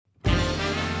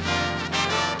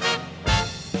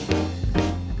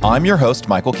I'm your host,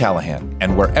 Michael Callahan,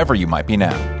 and wherever you might be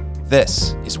now,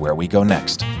 this is where we go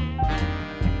next.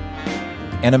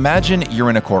 And imagine you're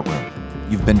in a courtroom.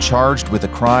 You've been charged with a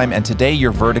crime, and today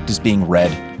your verdict is being read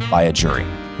by a jury.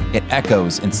 It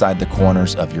echoes inside the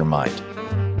corners of your mind.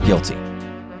 Guilty.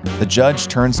 The judge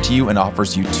turns to you and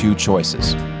offers you two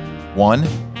choices. One,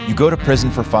 you go to prison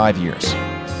for 5 years,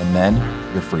 and then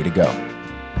you're free to go.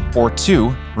 Or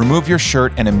two, remove your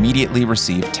shirt and immediately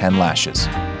receive 10 lashes.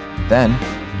 Then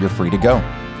you're free to go.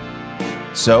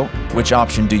 So, which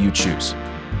option do you choose?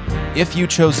 If you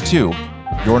chose two,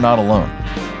 you're not alone.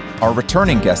 Our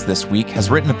returning guest this week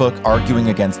has written a book arguing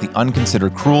against the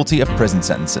unconsidered cruelty of prison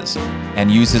sentences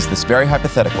and uses this very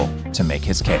hypothetical to make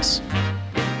his case.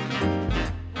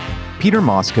 Peter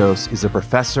Moskos is a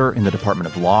professor in the Department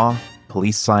of Law,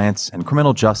 Police Science, and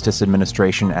Criminal Justice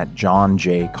Administration at John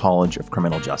Jay College of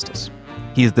Criminal Justice.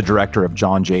 He is the director of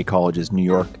John Jay College's New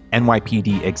York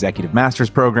NYPD Executive Master's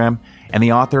Program and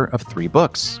the author of 3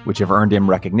 books, which have earned him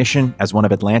recognition as one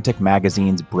of Atlantic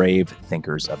Magazine's Brave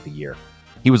Thinkers of the Year.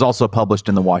 He was also published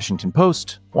in the Washington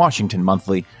Post, Washington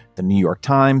Monthly, the New York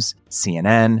Times,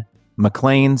 CNN,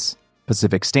 Maclean's,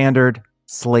 Pacific Standard,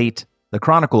 Slate, the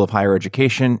Chronicle of Higher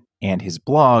Education, and his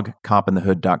blog,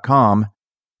 copinthehood.com.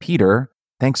 Peter,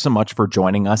 thanks so much for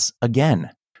joining us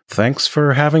again. Thanks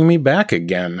for having me back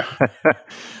again.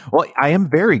 Well, I am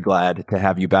very glad to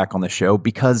have you back on the show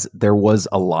because there was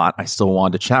a lot I still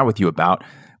wanted to chat with you about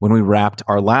when we wrapped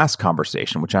our last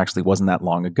conversation, which actually wasn't that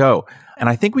long ago. And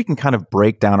I think we can kind of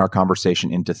break down our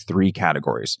conversation into 3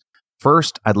 categories.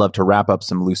 First, I'd love to wrap up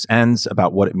some loose ends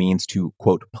about what it means to,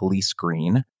 quote, police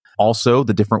green. Also,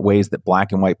 the different ways that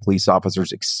Black and white police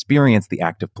officers experience the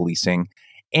act of policing,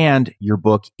 and your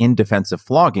book, In Defense of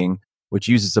Flogging, which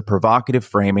uses a provocative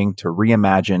framing to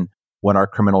reimagine what our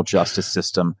criminal justice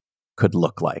system could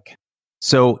look like.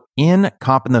 So in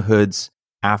Cop in the Hood's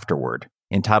afterword,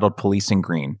 entitled Policing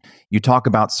Green, you talk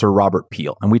about Sir Robert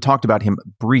Peel, and we talked about him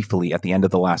briefly at the end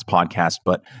of the last podcast,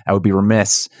 but I would be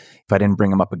remiss if I didn't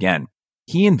bring him up again.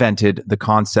 He invented the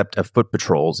concept of foot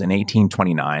patrols in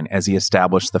 1829 as he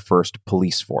established the first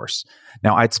police force.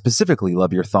 Now, I'd specifically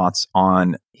love your thoughts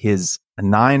on his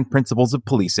 9 principles of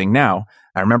policing. Now,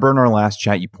 I remember in our last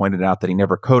chat, you pointed out that he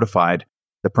never codified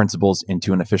the principles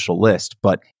into an official list,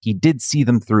 but he did see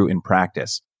them through in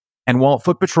practice. And while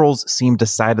foot patrols seem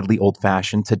decidedly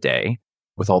old-fashioned today,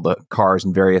 with all the cars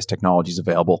and various technologies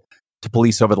available to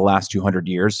police over the last 200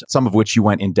 years, some of which you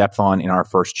went in depth on in our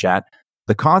first chat,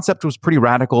 the concept was pretty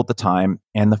radical at the time,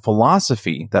 and the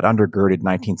philosophy that undergirded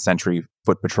 19th century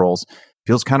foot patrols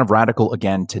feels kind of radical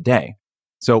again today.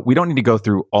 So we don't need to go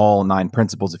through all 9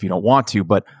 principles if you don't want to,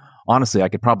 but honestly, I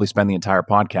could probably spend the entire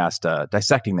podcast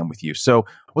dissecting them with you. So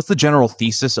what's the general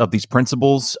thesis of these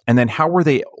principles? And then how were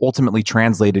they ultimately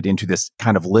translated into this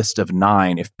kind of list of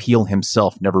 9 if Peel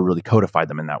himself never really codified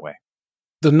them in that way?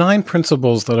 The 9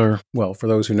 principles that are, well, for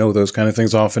those who know those kind of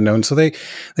things, often known. So they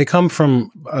come from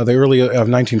the early of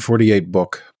 1948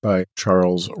 book by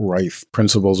Charles Reith,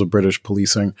 Principles of British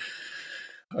Policing,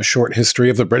 a short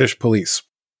history of the British police.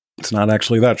 It's not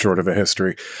actually that short of a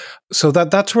history. So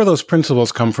that's where those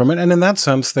principles come from. And in that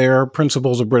sense, they are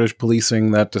principles of British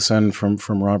policing that descend from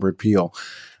Robert Peel.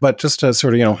 But just as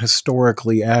sort of,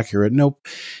 historically accurate, nope,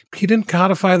 he didn't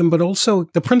codify them, but also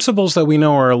the principles that we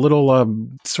know are a little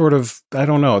sort of, I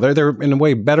don't know, they're in a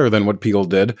way better than what Peel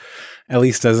did, at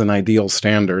least as an ideal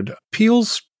standard.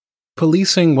 Peel's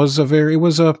policing was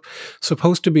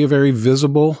supposed to be a very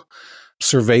visible,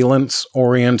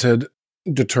 surveillance-oriented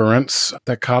deterrence,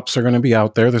 that cops are going to be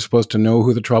out there. They're supposed to know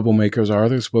who the troublemakers are.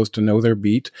 They're supposed to know their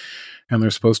beat, and they're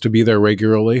supposed to be there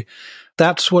regularly.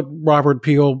 That's what Robert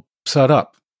Peel set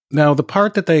up. Now, the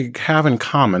part that they have in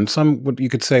common, what you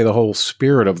could say the whole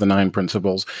spirit of the 9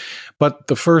 principles, but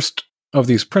the first of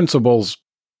these principles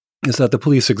is that the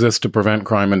police exist to prevent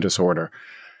crime and disorder.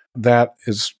 That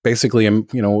is basically,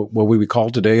 what we would call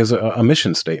today as a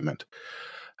mission statement.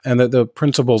 And that the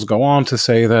principles go on to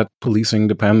say that policing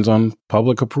depends on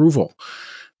public approval,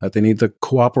 that they need the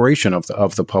cooperation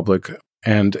of the public.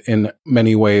 And in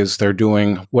many ways, they're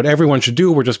doing what everyone should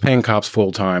do. We're just paying cops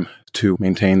full time to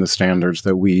maintain the standards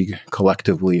that we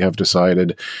collectively have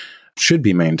decided should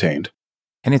be maintained.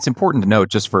 And it's important to note,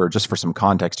 just for some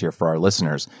context here for our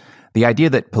listeners, the idea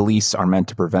that police are meant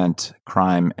to prevent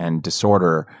crime and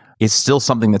disorder is still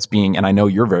something that's being, and I know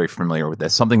you're very familiar with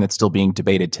this, something that's still being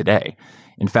debated today.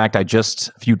 In fact, I just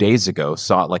a few days ago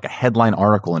saw like a headline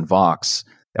article in Vox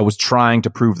that was trying to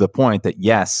prove the point that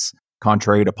yes,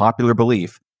 contrary to popular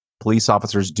belief, police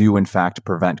officers do in fact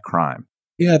prevent crime.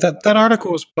 Yeah, that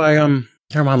article was by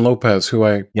Herman Lopez, who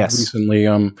I recently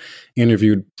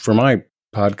interviewed for my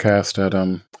podcast at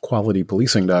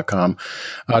qualitypolicing.com,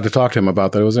 to talk to him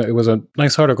about that. It was a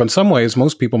nice article. In some ways,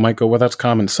 most people might go, well, that's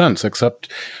common sense,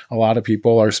 except a lot of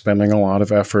people are spending a lot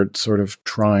of effort sort of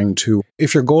trying to,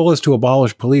 if your goal is to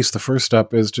abolish police, the first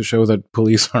step is to show that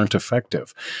police aren't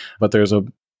effective. But there's a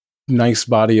nice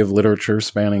body of literature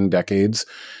spanning decades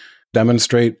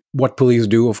demonstrate what police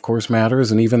do, of course,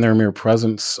 matters, and even their mere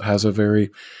presence has a very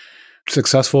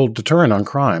successful deterrent on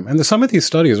crime. And some of these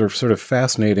studies are sort of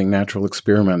fascinating natural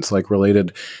experiments, like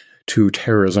related to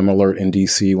terrorism alert in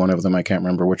DC. One of them, I can't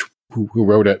remember who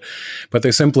wrote it, but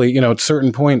they simply, at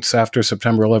certain points after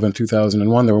September 11,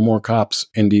 2001, there were more cops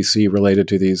in DC related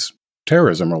to these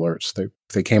terrorism alerts.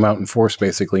 They came out in force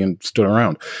basically and stood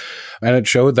around. And it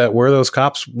showed that where those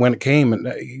cops, when it came,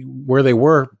 where they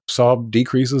were, saw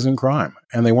decreases in crime.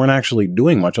 And they weren't actually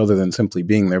doing much other than simply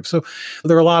being there. So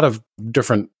there are a lot of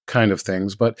different kind of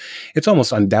things, but it's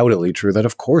almost undoubtedly true that,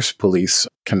 of course, police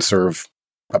can serve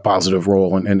a positive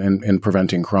role in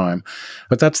preventing crime.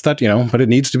 But but it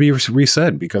needs to be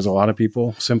resaid because a lot of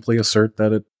people simply assert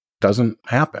that it doesn't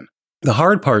happen. The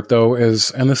hard part, though,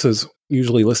 is, and this is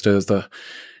usually listed as the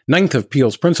ninth of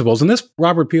Peel's principles, and this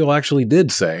Robert Peel actually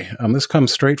did say, this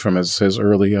comes straight from his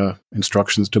early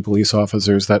instructions to police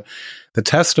officers, that the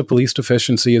test of police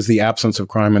efficiency is the absence of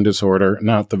crime and disorder,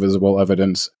 not the visible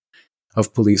evidence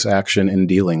of police action in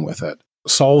dealing with it.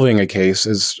 Solving a case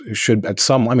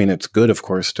it's good, of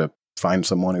course, to find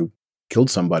someone who killed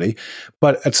somebody,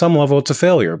 but at some level it's a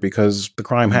failure because the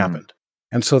crime happened.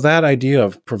 And so that idea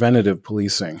of preventative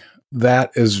policing,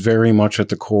 that is very much at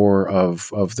the core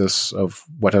of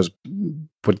what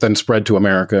then spread to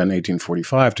America in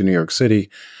 1845 to New York City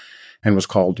and was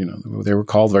called, they were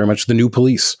called very much the new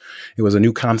police. It was a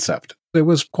new concept. It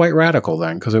was quite radical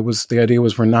then because the idea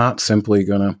was we're not simply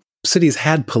cities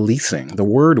had policing. The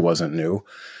word wasn't new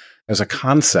as a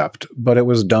concept, but it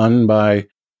was done by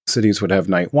cities would have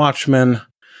night watchmen,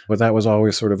 but that was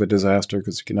always sort of a disaster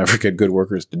because you can never get good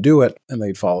workers to do it and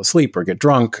they'd fall asleep or get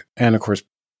drunk. And of course,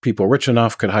 people rich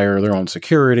enough could hire their own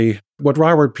security. What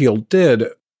Robert Peel did,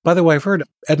 by the way, I've heard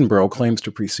Edinburgh claims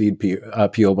to precede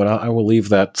Peel, but I will leave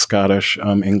that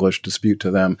Scottish-English dispute to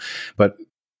them. But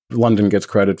London gets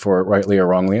credit for it rightly or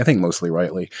wrongly. I think mostly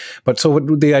rightly. But so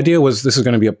the idea was this is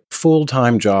going to be a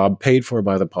full-time job paid for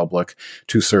by the public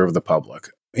to serve the public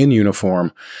in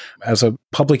uniform as a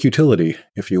public utility,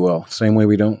 if you will. Same way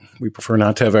we prefer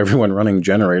not to have everyone running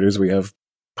generators. We have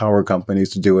power companies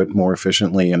to do it more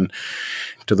efficiently and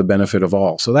to the benefit of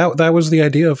all. So that was the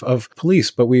idea of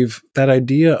police. But that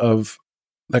idea of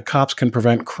that cops can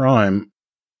prevent crime,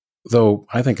 though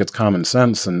I think it's common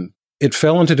sense, and it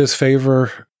fell into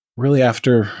disfavor really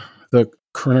after the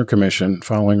Kerner Commission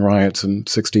following riots in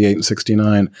 68 and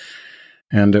 69.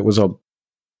 And it was a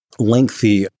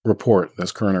lengthy report,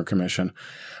 this Kerner Commission.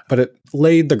 But it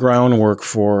laid the groundwork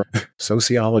for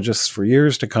sociologists for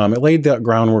years to come. It laid the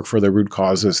groundwork for the root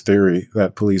causes theory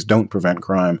that police don't prevent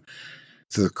crime.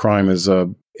 So the crime is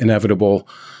an inevitable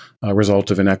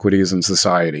result of inequities in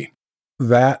society.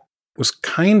 That was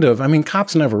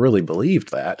cops never really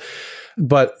believed that,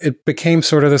 but it became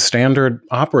sort of the standard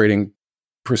operating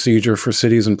procedure for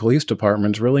cities and police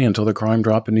departments really until the crime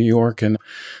drop in New York and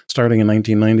starting in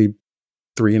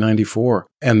 1993, 94.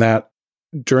 And that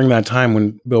during that time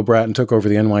when Bill Bratton took over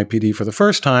the NYPD for the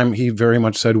first time, he very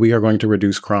much said, we are going to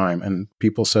reduce crime. And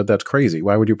people said, that's crazy.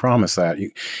 Why would you promise that?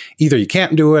 Either you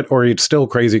can't do it or it's still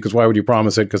crazy because why would you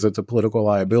promise it? Because it's a political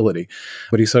liability.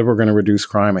 But he said, we're going to reduce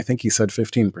crime. I think he said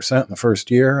 15% in the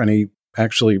first year. And he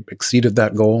actually exceeded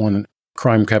that goal. And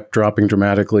crime kept dropping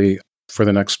dramatically for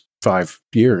the next 5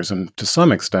 years. And to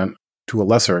some extent, to a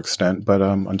lesser extent, but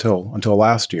until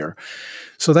last year.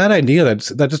 So that idea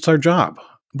that it's our job.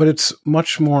 But it's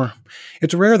much more,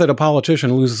 it's rare that a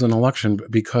politician loses an election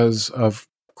because of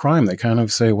crime. They kind of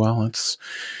say, well,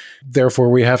 therefore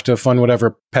we have to fund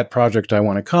whatever pet project I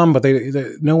want to come. But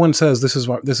no one says this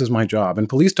is my job. And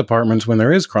police departments, when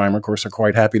there is crime, of course, are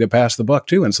quite happy to pass the buck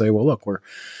too and say, well, look, we're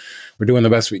doing the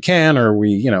best we can, or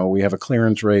we have a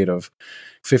clearance rate of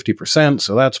 50%.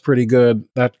 So that's pretty good,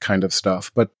 that kind of stuff.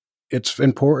 But it's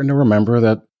important to remember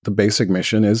that the basic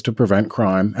mission is to prevent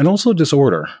crime and also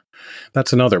disorder.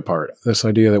 That's another part, this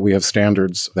idea that we have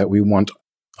standards that we want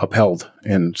upheld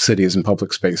in cities and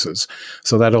public spaces.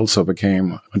 So that also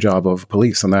became a job of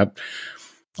police. And that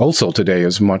also today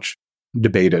is much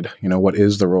debated. What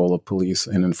is the role of police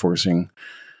in enforcing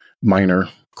minor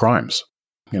crimes?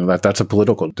 That's a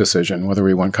political decision, whether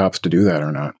we want cops to do that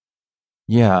or not.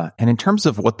 Yeah. And in terms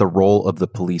of what the role of the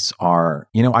police are,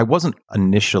 I wasn't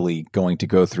initially going to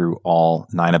go through all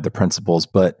 9 of the principles,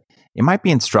 but it might be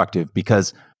instructive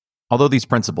because although these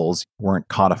principles weren't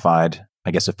codified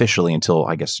I guess officially until,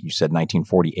 I guess you said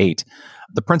 1948.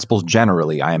 The principles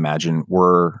generally, I imagine,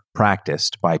 were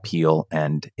practiced by Peel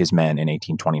and his men in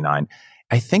 1829.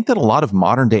 I think that a lot of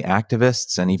modern day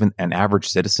activists and even average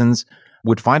citizens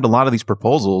would find a lot of these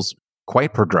proposals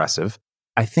quite progressive.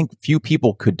 I think few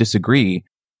people could disagree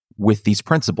with these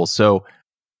principles. So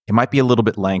it might be a little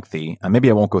bit lengthy. Maybe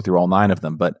I won't go through all 9 of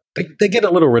them, but they get a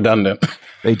little redundant.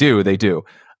 They do.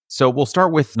 So we'll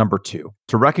start with number 2.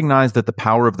 To recognize that the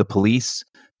power of the police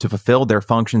to fulfill their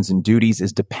functions and duties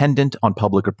is dependent on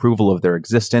public approval of their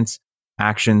existence,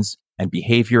 actions, and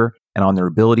behavior, and on their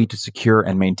ability to secure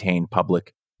and maintain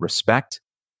public respect.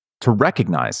 To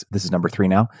recognize, this is number 3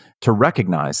 now, to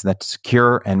recognize that to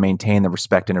secure and maintain the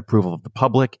respect and approval of the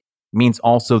public means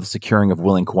also the securing of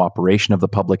willing cooperation of the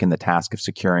public in the task of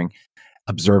securing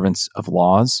observance of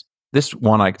laws. This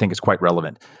one I think is quite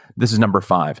relevant. This is number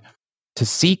 5. To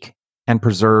seek and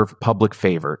preserve public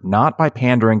favor, not by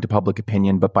pandering to public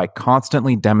opinion, but by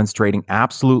constantly demonstrating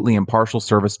absolutely impartial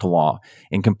service to law,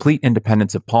 in complete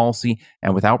independence of policy,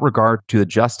 and without regard to the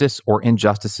justice or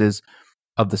injustices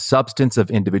of the substance of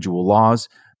individual laws,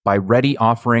 by ready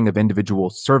offering of individual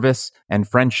service and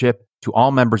friendship to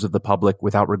all members of the public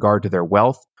without regard to their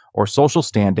wealth or social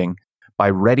standing, by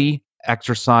ready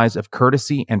exercise of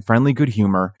courtesy and friendly good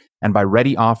humor, and by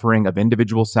ready offering of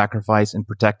individual sacrifice in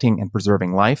protecting and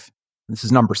preserving life. This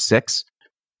is number 6.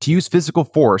 To use physical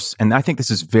force, and I think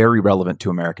this is very relevant to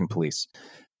American police,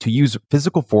 to use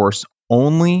physical force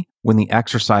only when the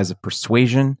exercise of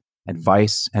persuasion,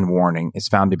 advice, and warning is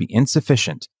found to be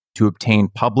insufficient to obtain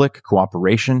public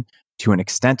cooperation to an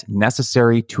extent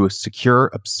necessary to a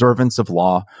secure observance of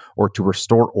law or to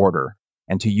restore order,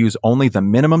 and to use only the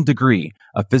minimum degree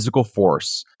of physical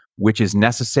force which is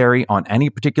necessary on any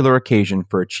particular occasion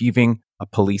for achieving a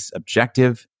police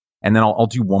objective. And then I'll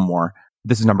do one more.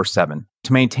 This is number 7.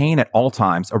 To maintain at all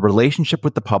times a relationship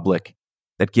with the public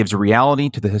that gives reality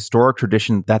to the historic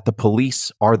tradition that the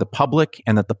police are the public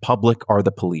and that the public are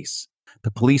the police.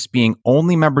 The police being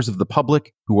only members of the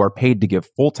public who are paid to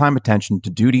give full-time attention to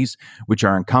duties which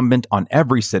are incumbent on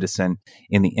every citizen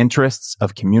in the interests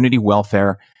of community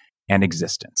welfare and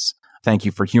existence. Thank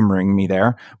you for humoring me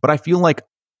there. But I feel like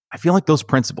those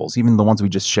principles, even the ones we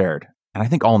just shared, and I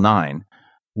think all 9,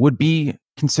 would be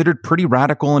considered pretty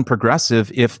radical and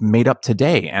progressive if made up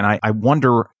today. And I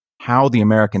wonder how the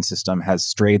American system has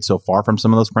strayed so far from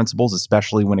some of those principles,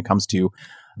 especially when it comes to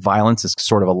violence as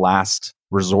sort of a last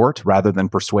resort rather than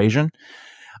persuasion,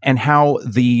 and how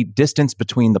the distance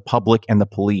between the public and the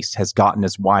police has gotten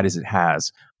as wide as it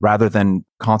has, rather than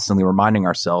constantly reminding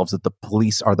ourselves that the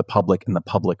police are the public and the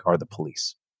public are the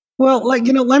police. Well,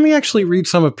 let me actually read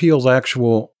some of Peel's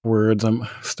actual words. I'm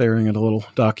staring at a little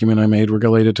document I made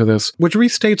related to this, which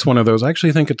restates one of those. I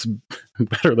actually think it's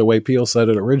better the way Peel said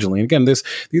it originally. And again,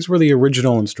 these were the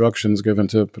original instructions given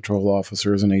to patrol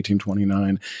officers in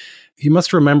 1829. He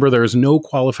must remember there is no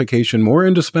qualification more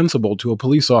indispensable to a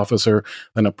police officer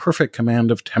than a perfect command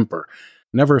of temper,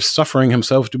 never suffering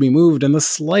himself to be moved in the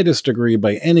slightest degree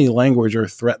by any language or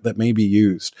threat that may be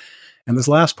used. And this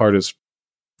last part is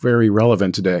very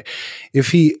relevant today. If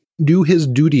he do his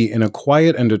duty in a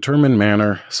quiet and determined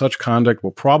manner, such conduct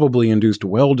will probably induce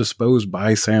well-disposed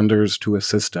bystanders to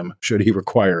assist him, should he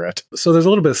require it. So there's a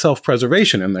little bit of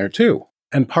self-preservation in there, too.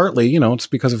 And partly, it's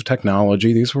because of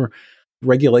technology. These were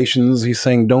regulations. He's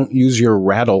saying don't use your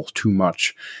rattle too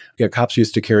much. Yeah, cops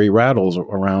used to carry rattles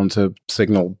around to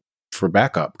signal for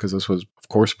backup, because this was, of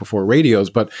course, before radios,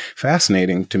 but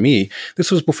fascinating to me,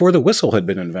 this was before the whistle had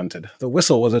been invented. The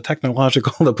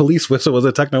police whistle was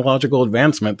a technological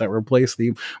advancement that replaced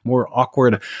the more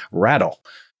awkward rattle.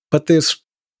 But this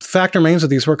fact remains that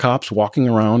these were cops walking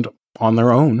around on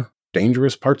their own,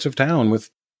 dangerous parts of town,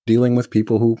 dealing with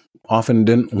people who often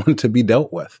didn't want to be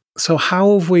dealt with. So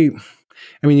how have we...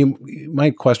 you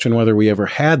might question whether we ever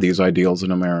had these ideals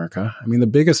in America. The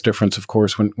biggest difference, of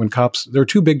course, when cops, there are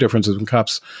 2 big differences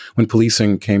when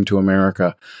policing came to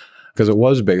America, because it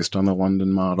was based on the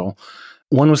London model.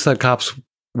 One was that cops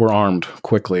were armed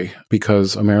quickly,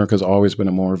 because America's always been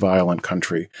a more violent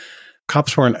country.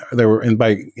 Cops in the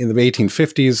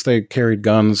 1850s, they carried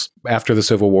guns. After the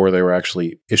Civil War, they were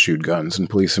actually issued guns, and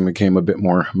policing became a bit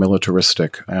more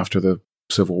militaristic after the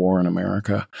Civil War in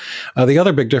America. The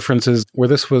other big difference is where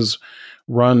this was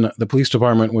run, the police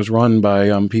department was run by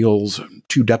Peel's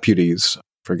 2 deputies,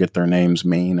 forget their names,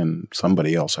 Maine and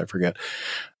somebody else, I forget.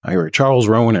 Charles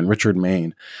Rowan and Richard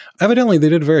Maine. Evidently, they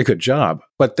did a very good job,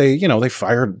 but they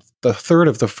fired the third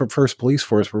of the first police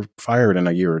force were fired in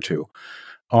a year or 2.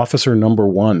 Officer number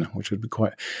 1, which would be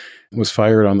was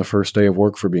fired on the first day of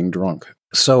work for being drunk.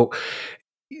 So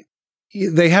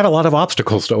they had a lot of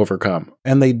obstacles to overcome,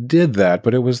 and they did that.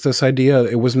 But it was this idea,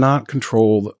 it was not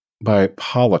controlled by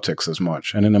politics as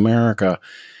much. And in America,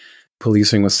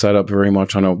 policing was set up very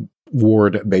much on a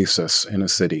ward basis in a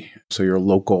city. So your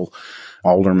local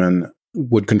alderman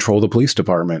would control the police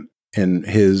department in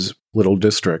his little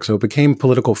district. So it became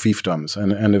political fiefdoms.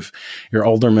 And if your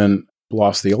alderman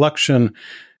lost the election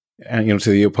and, to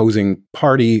the opposing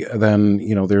party, then,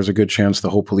 there's a good chance the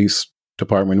whole police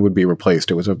department would be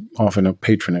replaced. It was often a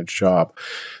patronage job.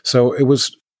 So it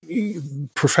was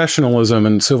professionalism,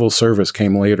 and civil service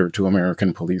came later to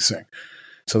American policing.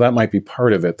 So that might be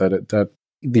part of it, that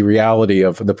the reality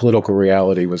of the political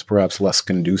reality was perhaps less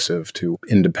conducive to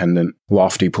independent,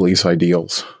 lofty police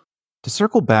ideals. To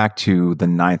circle back to the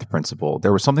ninth principle,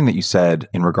 there was something that you said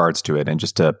in regards to it, and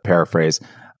just to paraphrase,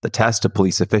 the test of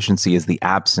police efficiency is the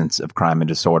absence of crime and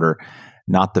disorder,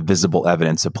 not the visible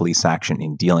evidence of police action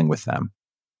in dealing with them.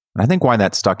 And I think why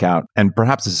that stuck out, and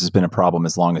perhaps this has been a problem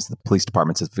as long as the police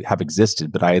departments have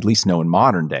existed, but I at least know in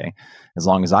modern day, as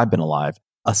long as I've been alive,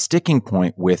 a sticking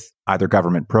point with either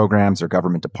government programs or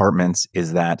government departments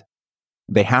is that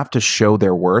they have to show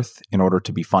their worth in order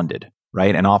to be funded,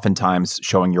 right? And oftentimes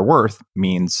showing your worth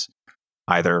means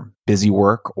either busy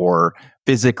work or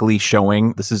physically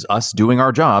showing this is us doing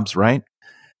our jobs, right?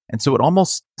 And so it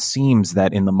almost seems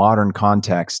that in the modern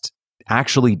context,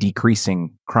 actually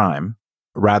decreasing crime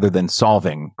rather than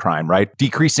solving crime, right?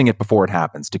 Decreasing it before it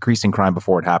happens, decreasing crime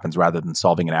before it happens rather than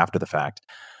solving it after the fact,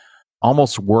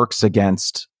 almost works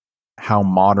against how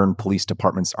modern police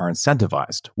departments are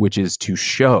incentivized, which is to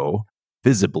show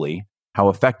visibly how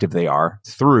effective they are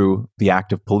through the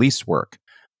act of police work.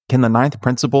 Can the ninth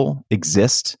principle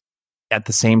exist at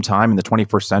the same time in the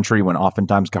 21st century when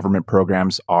oftentimes government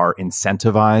programs are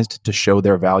incentivized to show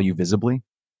their value visibly?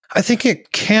 I think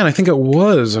it can. I think it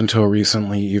was until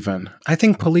recently even. I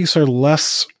think police are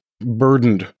less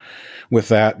burdened with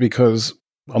that because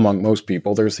among most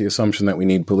people, there's the assumption that we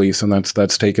need police, and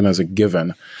that's taken as a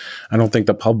given. I don't think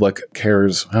the public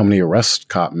cares how many arrests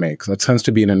cop makes. That tends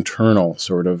to be an internal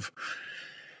sort of,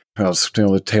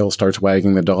 the tail starts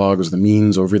wagging the dog, as the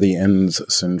means over the ends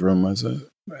syndrome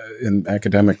in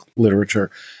academic literature.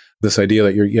 This idea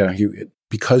that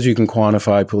because you can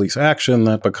quantify police action,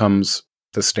 that becomes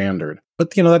the standard.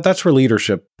 But that's where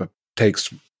leadership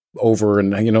takes over,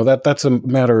 and that's a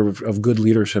matter of good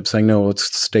leadership saying, no,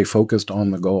 let's stay focused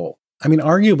on the goal. I mean,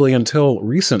 arguably until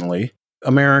recently,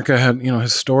 America had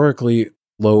historically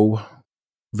low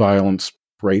violence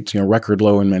rates, record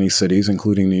low in many cities,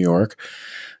 including New York.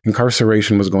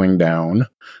 Incarceration was going down,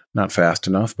 not fast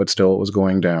enough, but still it was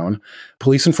going down.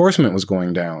 Police enforcement was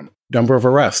going down. Number of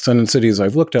arrests, and in cities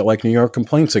I've looked at, like New York,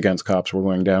 complaints against cops were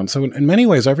going down. So in many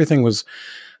ways, everything was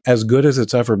as good as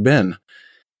it's ever been.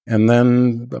 And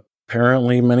then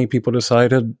apparently many people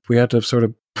decided we had to sort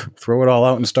of throw it all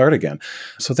out and start again.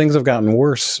 So things have gotten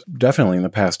worse, definitely in the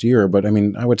past year. But I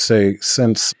mean, I would say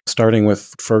since starting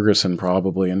with Ferguson,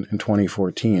 probably in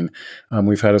 2014,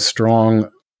 we've had a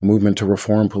strong movement to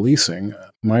reform policing.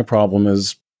 My problem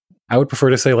is, I would prefer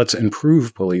to say, let's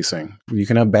improve policing. You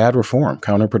can have bad reform,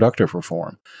 counterproductive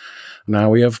reform. Now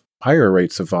we have higher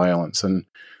rates of violence, and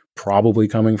probably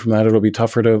coming from that, it'll be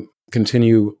tougher to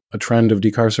continue a trend of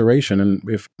decarceration and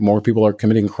if more people are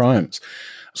committing crimes.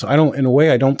 So in a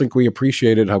way, I don't think we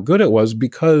appreciated how good it was,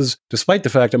 because despite the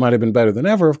fact it might have been better than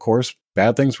ever, of course,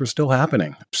 bad things were still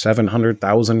happening.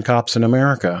 700,000 cops in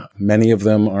America. Many of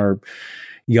them are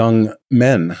young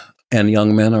men, and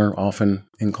young men are often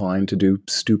inclined to do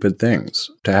stupid things.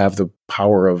 To have the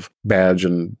power of badge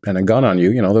and a gun on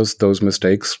you, those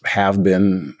mistakes have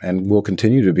been and will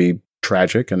continue to be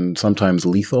tragic and sometimes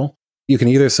lethal. You can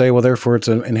either say, well, therefore it's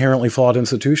an inherently flawed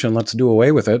institution, let's do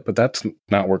away with it, but that's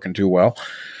not working too well.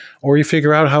 Or you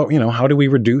figure out how do we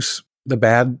reduce the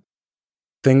bad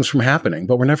things from happening,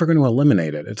 but we're never going to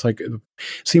eliminate it. It's like, it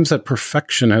seems that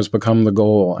perfection has become the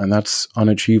goal, and that's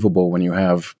unachievable when you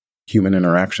have human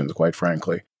interactions, quite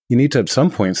frankly. You need to, at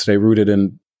some point, stay rooted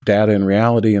in data and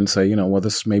reality and say, well,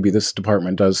 maybe this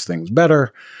department does things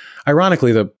better.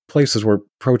 Ironically, the places where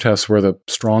protests were the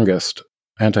strongest,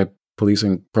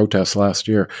 anti-policing protests last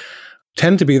year,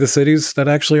 tend to be the cities that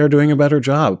actually are doing a better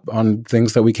job on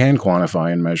things that we can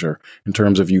quantify and measure in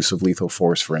terms of use of lethal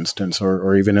force, for instance,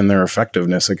 or even in their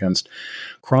effectiveness against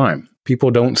crime. People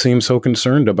don't seem so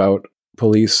concerned about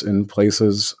police in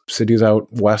cities out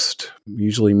west,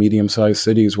 usually medium-sized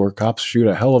cities where cops shoot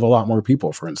a hell of a lot more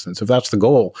people, for instance. If that's the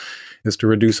goal, is to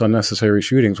reduce unnecessary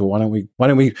shootings, well, why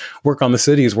don't we work on the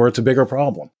cities where it's a bigger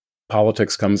problem?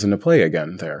 Politics comes into play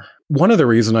again there. One of the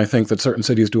reasons I think that certain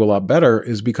cities do a lot better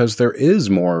is because there is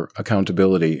more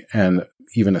accountability and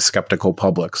even a skeptical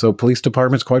public. So police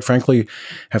departments, quite frankly,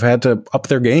 have had to up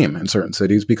their game in certain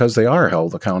cities because they are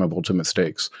held accountable to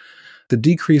mistakes. The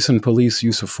decrease in police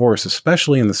use of force,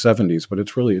 especially in the 70s, but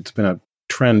it's been a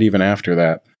trend even after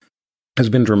that, has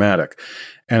been dramatic.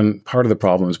 And part of the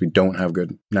problem is we don't have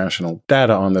good national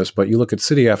data on this, but you look at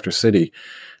city after city,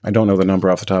 I don't know the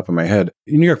number off the top of my head.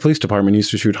 The New York Police Department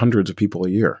used to shoot hundreds of people a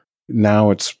year. Now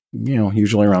it's,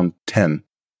 usually around 10.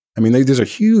 I mean, these are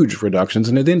huge reductions,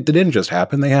 and they didn't just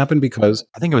happen. They happened because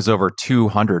I think it was over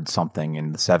 200 something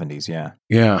in the 70s. Yeah.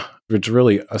 Yeah, it's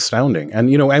really astounding. And,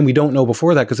 and we don't know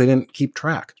before that because they didn't keep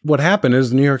track. What happened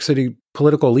is New York City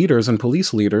political leaders and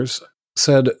police leaders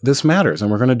said, this matters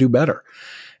and we're going to do better.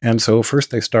 And so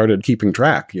first they started keeping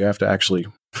track. You have to actually,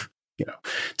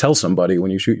 tell somebody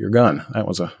when you shoot your gun. That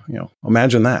was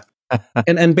imagine that.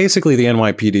 and basically the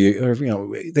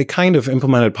NYPD, they kind of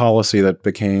implemented policy that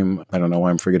became, I don't know why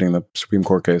I'm forgetting the Supreme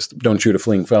Court case, don't shoot a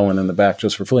fleeing felon in the back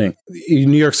just for fleeing.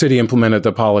 New York City implemented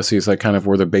the policies that kind of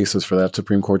were the basis for that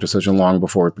Supreme Court decision long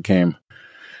before it became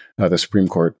the Supreme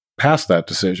Court passed that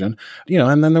decision.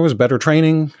 And then there was better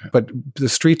training, but the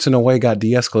streets in a way got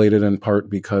de-escalated in part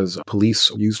because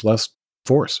police used less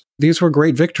force. These were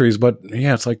great victories, but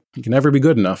it's like you can never be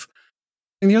good enough.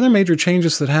 And the other major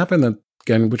changes that happened that,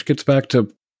 again, which gets back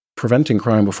to preventing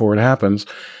crime before it happens,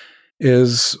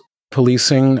 is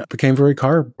policing became very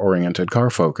car-oriented,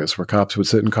 car-focused, where cops would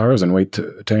sit in cars and wait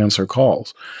to answer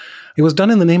calls. It was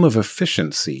done in the name of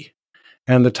efficiency,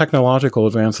 and the technological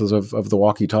advances of the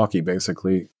walkie-talkie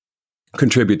basically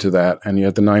contribute to that, and you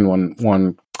had the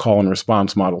 911 call and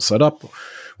response model set up,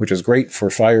 which is great for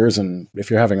fires and if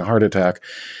you're having a heart attack,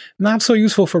 not so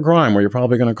useful for crime, where you're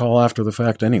probably going to call after the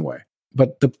fact anyway.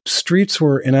 But the streets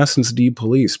were, in essence,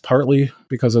 de-policed, partly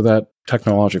because of that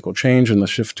technological change and the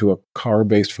shift to a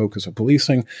car-based focus of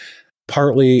policing,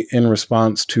 partly in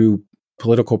response to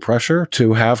political pressure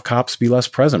to have cops be less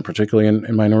present, particularly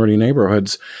in minority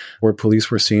neighborhoods where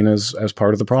police were seen as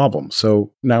part of the problem.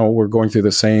 So now we're going through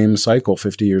the same cycle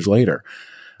 50 years later.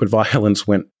 But violence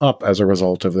went up as a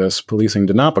result of this. Policing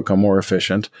did not become more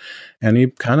efficient. And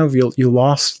you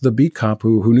lost the beat cop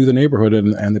who knew the neighborhood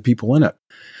and the people in it.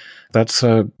 That's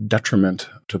a detriment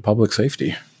to public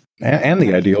safety and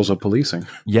the ideals of policing.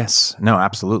 Yes. No,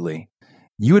 absolutely.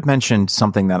 You had mentioned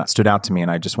something that stood out to me,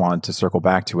 and I just wanted to circle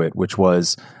back to it, which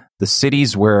was the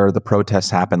cities where the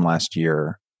protests happened last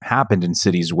year happened in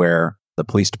cities where the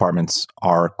police departments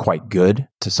are quite good,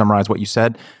 to summarize what you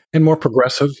said. And more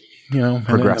progressive,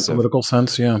 progressive. In a political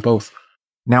sense. Yeah, both.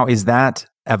 Now, is that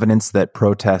evidence that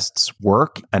protests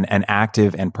work, an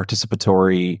active and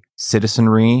participatory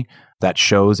citizenry that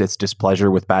shows its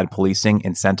displeasure with bad policing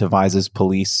incentivizes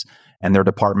police and their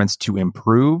departments to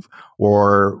improve?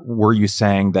 Or were you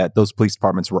saying that those police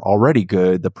departments were already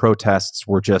good, the protests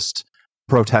were just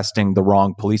protesting the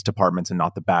wrong police departments and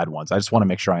not the bad ones? I just want to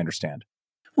make sure I understand.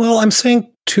 Well, I'm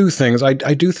saying two things. I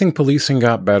do think policing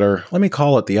got better. Let me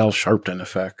call it the Al Sharpton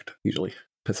effect. Usually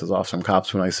pisses off some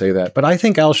cops when I say that. But I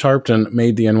think Al Sharpton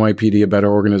made the NYPD a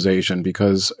better organization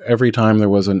because every time there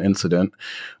was an incident,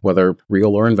 whether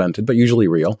real or invented, but usually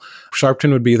real,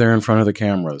 Sharpton would be there in front of the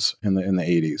cameras in the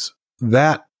 80s.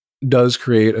 That does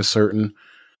create a certain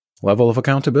level of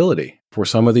accountability, where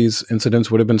some of these incidents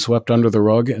would have been swept under the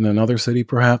rug in another city,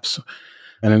 perhaps.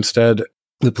 And instead,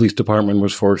 the police department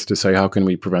was forced to say, how can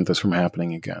we prevent this from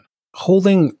happening again?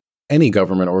 Holding any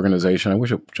government organization, I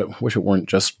wish it weren't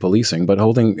just policing, but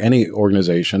holding any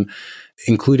organization,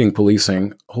 including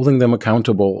policing, holding them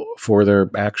accountable for their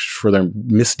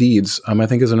misdeeds, I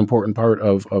think is an important part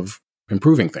of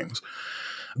improving things.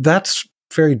 That's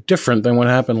very different than what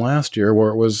happened last year, where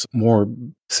it was more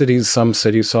some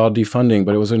cities saw defunding,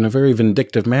 but it was in a very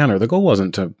vindictive manner. The goal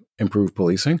wasn't to improve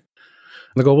policing.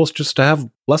 The goal was just to have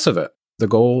less of it. The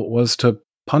goal was to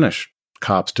punish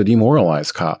cops, to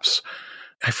demoralize cops.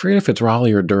 I forget if it's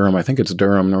Raleigh or Durham. I think it's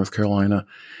Durham, North Carolina.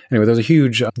 Anyway, there's a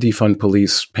huge defund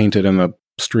police painted in the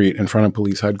street in front of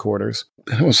police headquarters.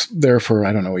 It was there for,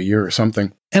 I don't know, a year or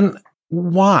something. And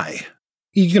why?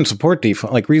 You can support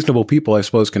defund. Like, reasonable people, I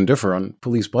suppose, can differ on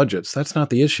police budgets. That's not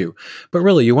the issue. But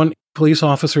really, you want police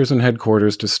officers in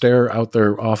headquarters to stare out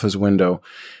their office window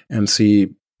and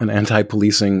see an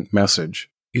anti-policing message.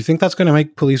 You think that's going to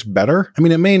make police better? I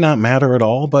mean, it may not matter at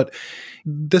all, but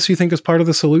this, you think, is part of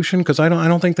the solution? Because I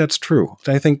don't think that's true.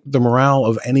 I think the morale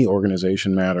of any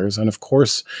organization matters. And of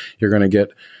course, you're going to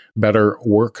get better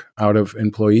work out of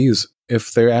employees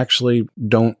if they actually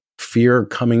don't fear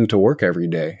coming to work every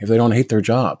day, if they don't hate their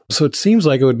job. So it seems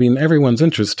like it would be in everyone's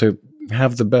interest to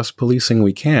have the best policing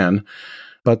we can.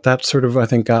 But that sort of, I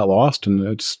think, got lost, and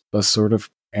it's a sort of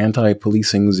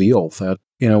anti-policing zeal that,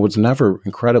 was never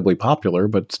incredibly popular,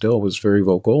 but still was very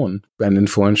vocal and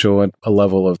influential at a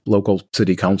level of local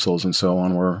city councils and so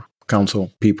on, where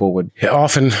council people would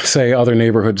often say other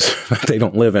neighborhoods that they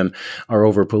don't live in are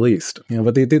over-policed.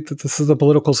 But this is the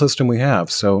political system we have.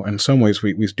 So in some ways,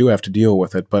 we do have to deal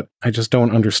with it. But I just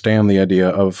don't understand the idea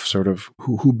of sort of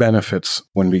who benefits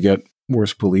when we get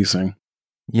worse policing.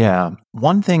 Yeah.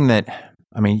 One thing that,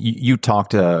 you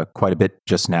talked quite a bit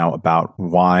just now about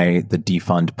why the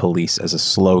defund police as a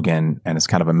slogan and as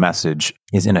kind of a message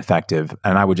is ineffective.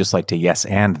 And I would just like to yes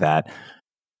and that.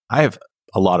 I have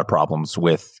a lot of problems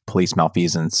with police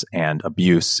malfeasance and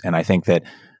abuse. And I think that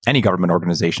any government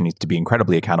organization needs to be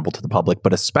incredibly accountable to the public,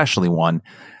 but especially one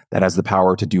that has the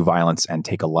power to do violence and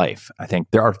take a life. I think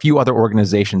there are few other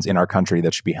organizations in our country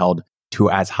that should be held to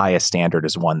as high a standard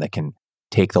as one that can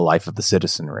take the life of the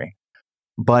citizenry.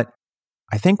 But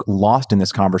I think lost in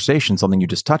this conversation, something you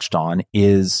just touched on,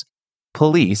 is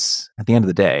police, at the end of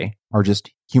the day, are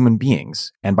just human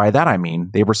beings. And by that, I mean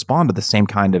they respond to the same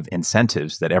kind of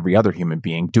incentives that every other human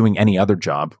being doing any other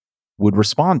job would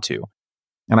respond to.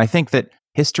 And I think that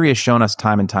history has shown us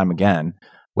time and time again,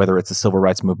 whether it's the civil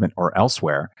rights movement or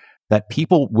elsewhere, that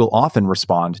people will often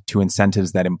respond to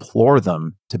incentives that implore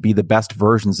them to be the best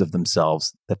versions of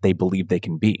themselves that they believe they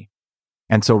can be.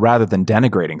 And so rather than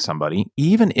denigrating somebody,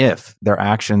 even if their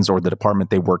actions or the department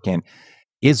they work in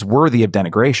is worthy of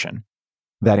denigration,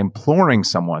 that imploring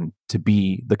someone to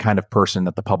be the kind of person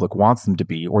that the public wants them to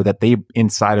be, or that they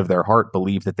inside of their heart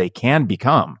believe that they can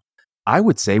become, I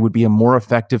would say would be a more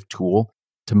effective tool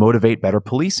to motivate better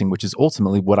policing, which is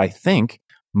ultimately what I think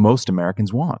most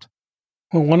Americans want.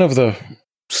 Well, one of the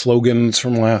slogans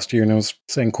from last year was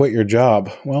saying, quit your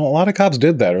job. Well, a lot of cops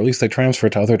did that, or at least they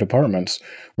transferred to other departments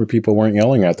where people weren't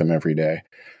yelling at them every day.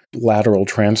 Lateral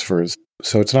transfers.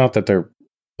 So it's not that a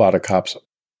lot of cops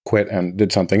quit and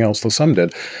did something else, though some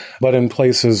did. But in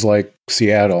places like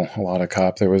Seattle,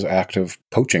 there was active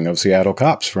poaching of Seattle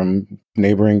cops from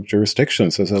neighboring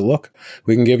jurisdictions. They said, look,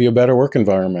 we can give you a better work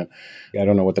environment. I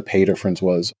don't know what the pay difference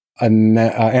was. Anne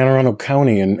Arundel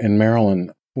County in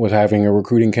Maryland was having a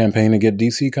recruiting campaign to get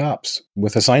DC cops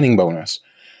with a signing bonus.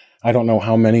 I don't know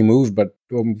how many moved, but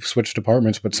switched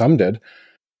departments, but some did.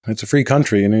 It's a free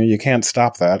country, and you can't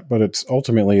stop that. But it's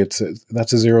ultimately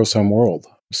that's a zero-sum world.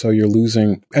 So you're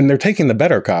losing, and they're taking the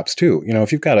better cops too.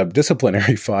 If you've got a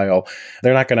disciplinary file,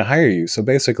 they're not going to hire you. So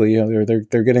basically,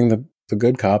 they're getting the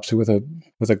good cops with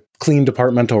a clean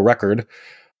departmental record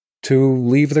to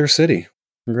leave their city.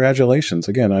 Congratulations.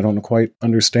 Again, I don't quite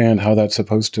understand how that's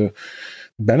supposed to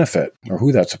benefit or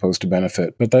who that's supposed to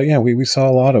benefit. But we saw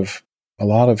a lot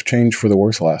of change for the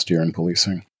worse last year in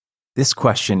policing. This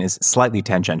question is slightly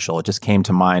tangential. It just came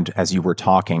to mind as you were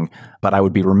talking, but I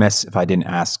would be remiss if I didn't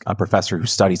ask a professor who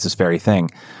studies this very thing.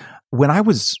 When I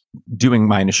was doing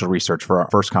my initial research for our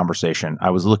first conversation,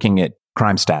 I was looking at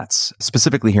crime stats,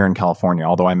 specifically here in California,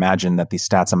 although I imagine that these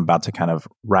stats I'm about to kind of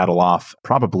rattle off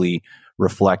probably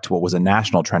reflect what was a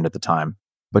national trend at the time.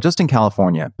 But just in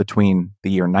California, between the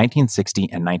year 1960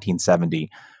 and 1970,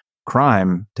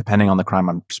 crime, depending on the crime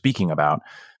I'm speaking about,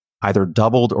 either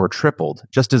doubled or tripled.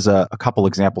 Just as a couple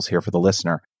examples here for the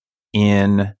listener.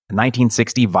 In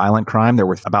 1960, violent crime, there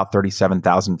were about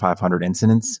 37,500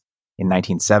 incidents. In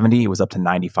 1970, it was up to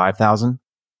 95,000.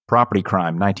 Property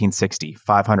crime, 1960,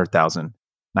 500,000.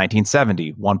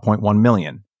 1970, 1.1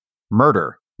 million.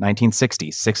 Murder, 1960,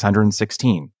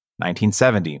 616.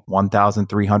 1970,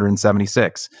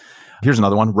 1,376. Here's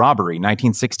another one. Robbery,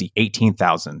 1960,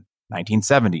 18,000.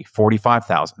 1970,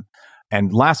 45,000.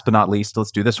 And last but not least,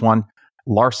 let's do this one.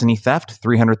 Larceny theft,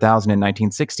 300,000 in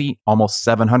 1960, almost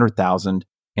 700,000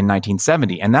 in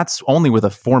 1970. And that's only with a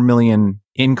 4 million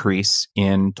increase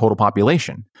in total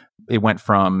population. It went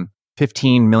from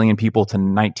 15 million people to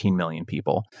 19 million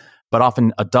people, but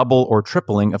often a double or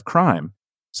tripling of crime.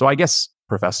 So I guess,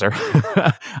 Professor,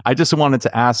 I just wanted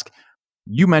to ask,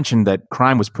 you mentioned that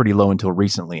crime was pretty low until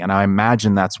recently, and I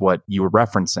imagine that's what you were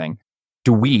referencing.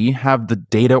 Do we have the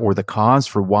data or the cause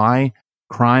for why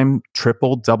crime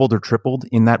doubled or tripled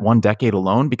in that one decade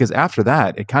alone? Because after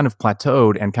that, it kind of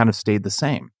plateaued and kind of stayed the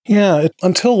same. Yeah,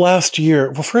 until last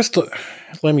year. Well, first,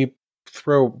 let me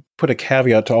put a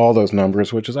caveat to all those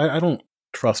numbers, which is I don't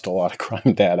trust a lot of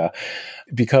crime data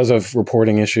because of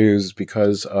reporting issues,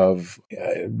 because of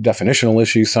definitional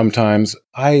issues sometimes.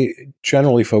 I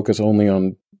generally focus only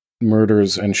on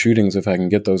murders and shootings if I can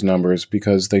get those numbers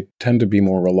because they tend to be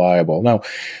more reliable. Now,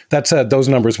 that said, those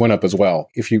numbers went up as well.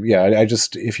 If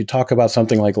you talk about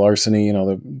something like larceny,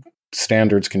 the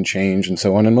standards can change and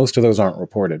so on, and most of those aren't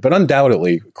reported. But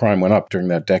undoubtedly, crime went up during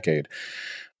that decade.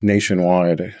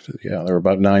 nationwide. Yeah, there were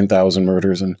about 9,000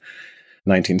 murders in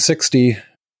 1960.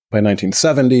 By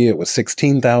 1970, it was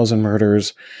 16,000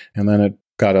 murders, and then it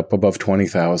got up above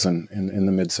 20,000 in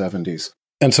the mid-70s.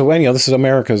 And so, anyhow, this is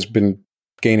America's been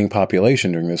gaining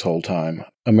population during this whole time.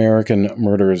 American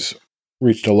murders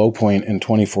reached a low point in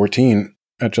 2014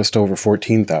 at just over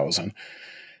 14,000.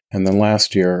 And then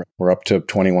last year, we're up to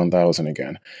 21,000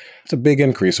 again. It's a big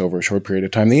increase over a short period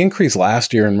of time. The increase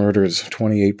last year in murders,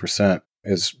 28%,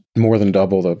 is more than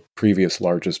double the previous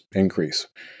largest increase.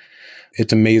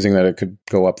 It's amazing that it could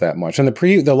go up that much. And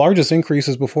the largest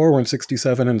increases before were in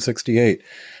 67 and 68.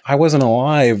 I wasn't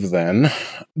alive then,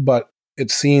 but it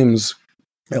seems,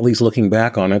 at least looking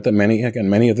back on it, that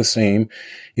many of the same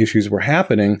issues were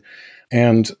happening.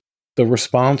 And the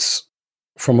response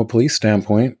from a police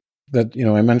standpoint that,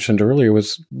 I mentioned earlier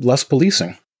was less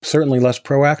policing, certainly less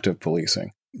proactive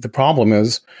policing. The problem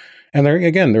is, and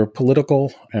there are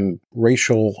political and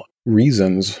racial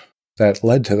reasons that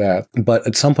led to that. But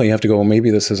at some point you have to go, well,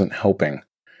 maybe this isn't helping.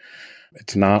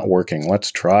 It's not working.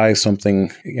 Let's try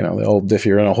something, the old, if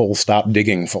you're in a hole, stop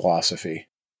digging philosophy.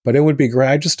 But it would be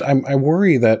great. I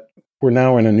worry that we're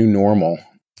now in a new normal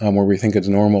where we think it's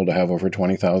normal to have over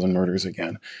 20,000 murders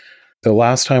again. The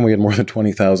last time we had more than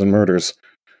 20,000 murders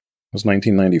was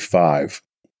 1995.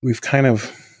 We've kind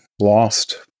of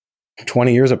lost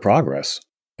 20 years of progress.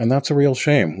 And that's a real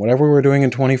shame. Whatever we were doing in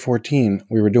 2014,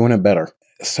 we were doing it better.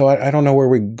 So I don't know where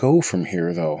we go from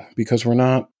here, though, because we're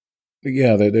not,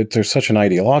 there's such an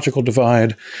ideological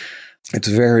divide. It's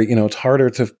very, it's harder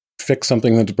to fix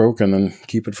something that's broken than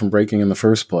keep it from breaking in the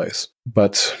first place.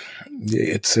 But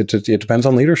it depends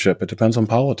on leadership. It depends on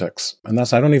politics. And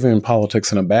I don't even mean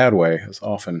politics in a bad way, as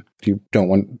often you don't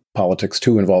want politics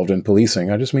too involved in policing.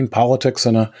 I just mean politics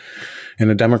in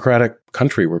a democratic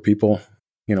country where people,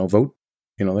 vote,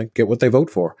 they get what they vote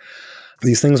for.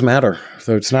 These things matter.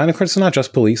 So it's not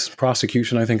just police.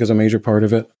 Prosecution, I think, is a major part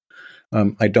of it.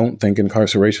 I don't think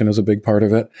incarceration is a big part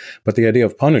of it. But the idea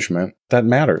of punishment, that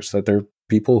matters, that there are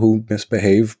people who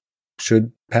misbehave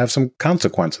should have some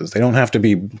consequences.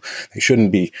 They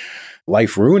shouldn't be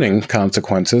life-ruining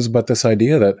consequences, but this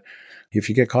idea that if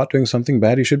you get caught doing something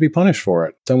bad, you should be punished for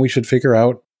it. Then we should figure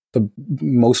out the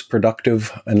most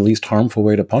productive and least harmful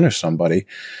way to punish somebody.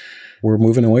 We're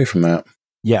moving away from that.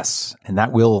 Yes, and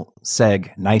that will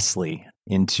seg nicely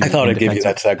into... I thought I'd give you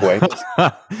that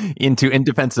segue. into in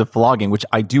defense of flogging, which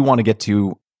I do want to get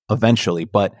to eventually,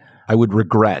 but I would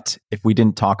regret if we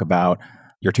didn't talk about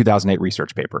your 2008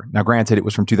 research paper. Now, granted, it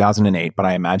was from 2008, but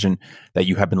I imagine that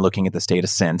you have been looking at this data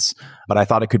since. But I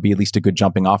thought it could be at least a good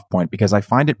jumping off point because I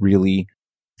find it really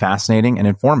fascinating and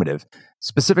informative.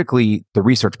 Specifically, the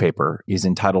research paper is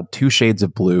entitled Two Shades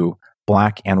of Blue,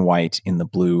 Black and White in the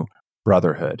Blue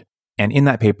Brotherhood. And in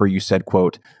that paper, you said,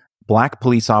 quote, Black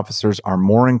police officers are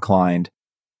more inclined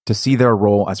to see their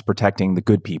role as protecting the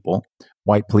good people.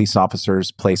 White police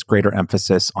officers place greater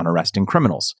emphasis on arresting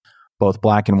criminals. Both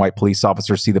Black and white police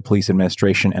officers see the police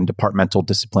administration and departmental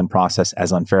discipline process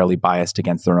as unfairly biased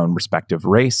against their own respective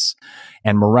race.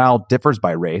 And morale differs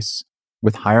by race,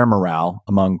 with higher morale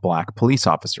among Black police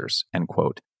officers, end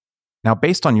quote. Now,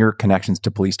 based on your connections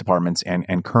to police departments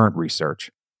and current research,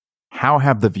 how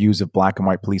have the views of Black and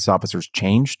white police officers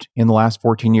changed in the last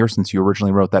 14 years since you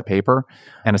originally wrote that paper?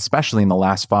 And especially in the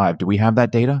last 5, do we have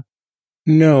that data?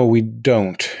 No, we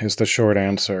don't, is the short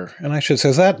answer. And I should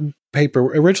say that paper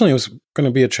originally was going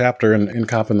to be a chapter in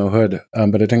Cop in the Hood,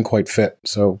 but it didn't quite fit.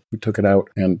 So we took it out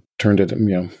and turned it,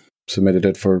 submitted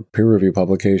it for peer review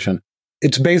publication.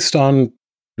 It's based on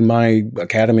my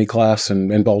academy class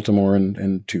in Baltimore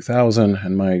in 2000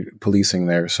 and my policing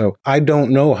there. So I don't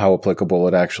know how applicable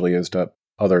it actually is to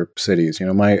other cities.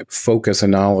 My focus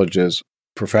and knowledge is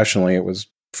professionally, it was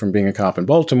from being a cop in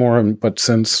Baltimore, but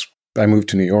since I moved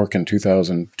to New York in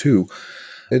 2002,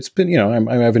 it's been,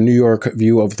 I have a New York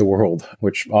view of the world,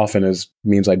 which often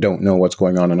means I don't know what's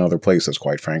going on in other places,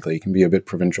 quite frankly. It can be a bit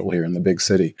provincial here in the big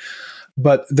city.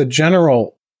 But the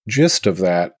general gist of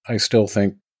that, I still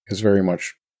think, is very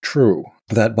much true,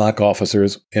 that Black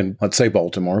officers in, let's say,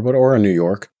 Baltimore, or in New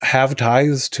York, have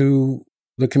ties to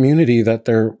the community that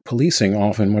they're policing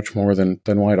often much more than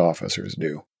white officers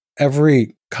do.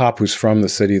 Every cop who's from the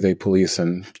city they police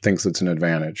and thinks it's an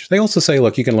advantage. They also say,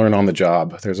 look, you can learn on the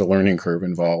job. There's a learning curve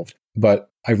involved. But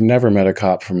I've never met a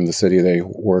cop from the city they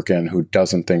work in who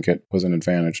doesn't think it was an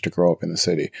advantage to grow up in the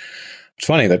city. It's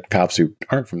funny that cops who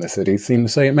aren't from the city seem to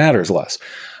say it matters less.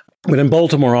 But in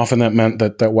Baltimore, often that meant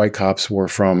that white cops were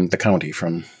from the county,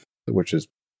 which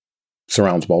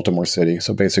surrounds Baltimore City,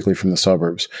 so basically from the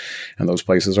suburbs. And those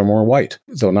places are more white,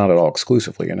 though not at all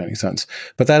exclusively in any sense.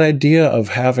 But that idea of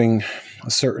having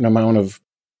a certain amount of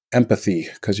empathy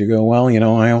because you go, well,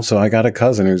 I got a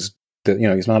cousin who's,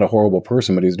 he's not a horrible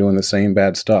person, but he's doing the same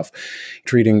bad stuff,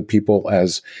 treating people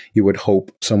as you would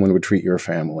hope someone would treat your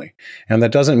family. And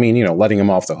that doesn't mean, letting him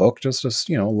off the hook, just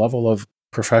a level of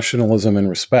professionalism and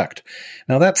respect.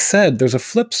 Now, that said, there's a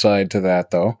flip side to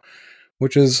that, though,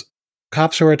 which is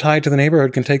cops who are tied to the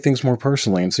neighborhood can take things more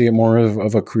personally and see it more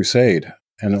of a crusade,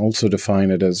 and also define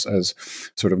it as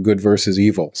sort of good versus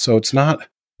evil. So it's not,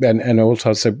 and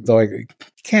also say, though I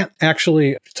can't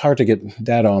actually, it's hard to get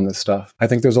data on this stuff. I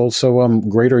think there's also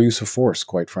greater use of force,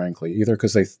 quite frankly, either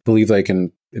because they believe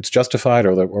it's justified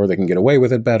or they can get away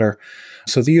with it better.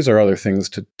 So these are other things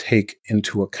to take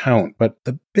into account. But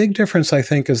the big difference, I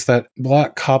think, is that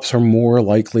black cops are more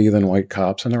likely than white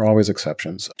cops, and there are always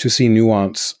exceptions, to see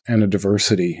nuance and a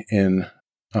diversity in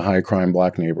a high crime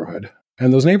black neighborhood.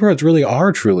 And those neighborhoods really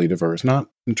are truly diverse, not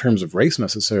in terms of race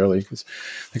necessarily, because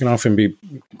they can often be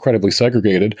incredibly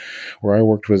segregated. Where I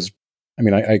worked was,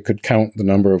 I could count the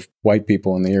number of white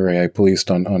people in the area I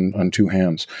policed on two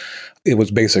hands. It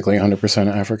was basically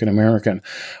 100% African American.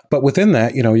 But within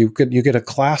that, you get a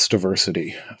class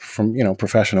diversity from,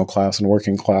 professional class and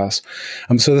working class.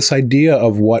 So this idea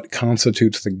of what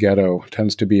constitutes the ghetto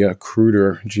tends to be a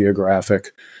cruder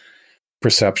geographic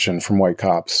perception from white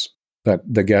cops, that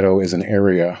the ghetto is an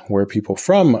area where people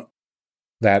from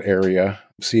that area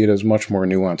see it as much more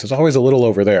nuanced. It's always a little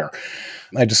over there.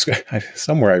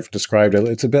 Somewhere I've described it.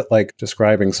 It's a bit like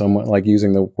describing someone, like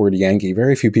using the word Yankee.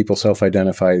 Very few people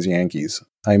self-identify as Yankees.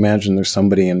 I imagine there's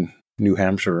somebody in New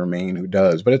Hampshire or Maine who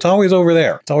does, but it's always over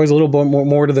there. It's always a little bit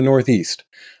more to the northeast.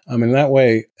 And that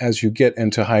way, as you get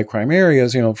into high crime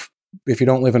areas, if you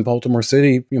don't live in Baltimore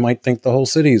City, you might think the whole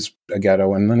city's a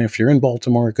ghetto. And then if you're in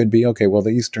Baltimore, it could be, okay, well,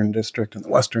 the Eastern District and the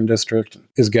Western District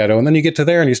is ghetto. And then you get to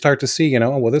there and you start to see,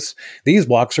 these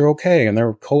blocks are okay and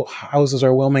their houses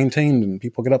are well maintained and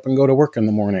people get up and go to work in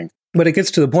the morning. But it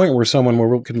gets to the point where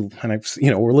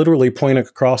we're literally pointing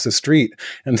across the street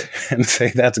and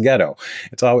say that's ghetto.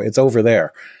 It's over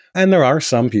there. And there are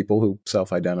some people who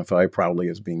self-identify proudly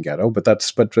as being ghetto, but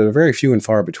they're very few and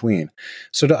far between.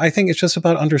 So I think it's just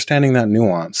about understanding that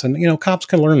nuance. And, cops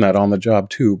can learn that on the job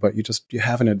too, but you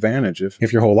have an advantage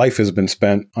if your whole life has been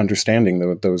spent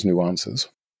understanding those nuances.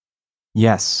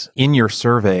 Yes. In your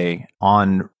survey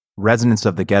on residents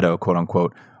of the ghetto, quote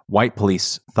unquote, white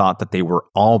police thought that they were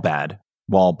all bad,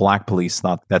 while black police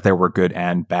thought that there were good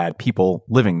and bad people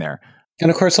living there. And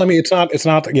of course, it's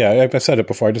not, yeah, I've said it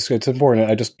before. It's important.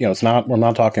 We're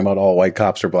not talking about all white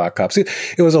cops or black cops. It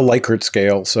was a Likert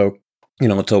scale. So,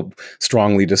 it's a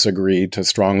strongly disagree to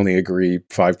strongly agree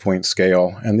 5-point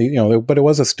scale. And, but it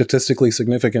was a statistically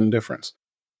significant difference.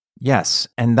 Yes.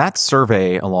 And that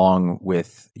survey, along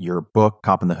with your book,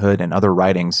 Cop in the Hood, and other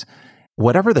writings,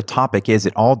 whatever the topic is,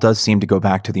 it all does seem to go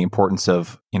back to the importance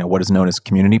of, what is known as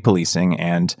community policing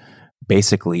and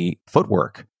basically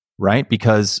footwork, right?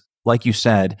 Because like you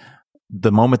said,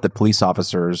 the moment that police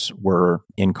officers were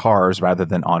in cars rather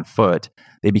than on foot,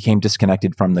 they became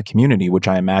disconnected from the community, which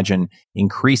I imagine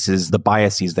increases the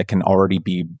biases that can already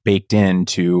be baked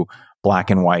into black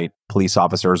and white police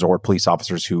officers or police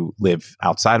officers who live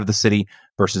outside of the city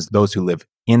versus those who live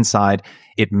inside.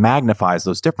 It magnifies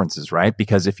those differences, right?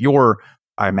 Because if you're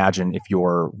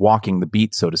walking the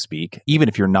beat, so to speak, even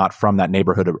if you're not from that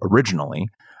neighborhood originally,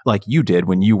 like you did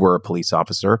when you were a police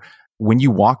officer, when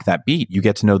you walk that beat, you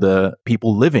get to know the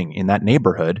people living in that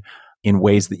neighborhood in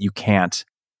ways that you can't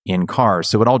in cars.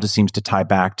 So it all just seems to tie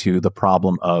back to the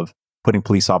problem of putting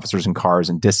police officers in cars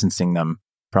and distancing them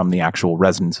from the actual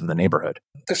residents of the neighborhood.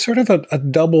 There's sort of a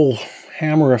double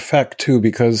hammer effect, too,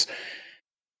 because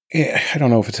I don't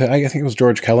know if I think it was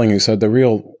George Kelling who said the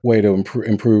real way to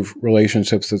improve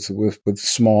relationships is with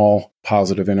small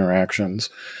positive interactions,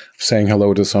 saying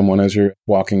hello to someone as you're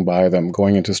walking by them,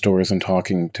 going into stores and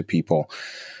talking to people.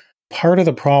 Part of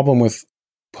the problem with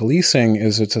policing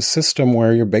is it's a system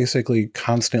where you're basically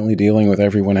constantly dealing with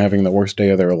everyone having the worst day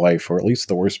of their life, or at least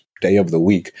the worst day of the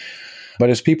week. But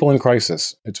it's people in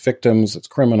crisis. It's victims, it's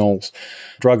criminals,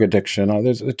 drug addiction.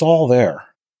 It's all there.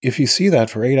 If you see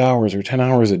that for 8 hours or 10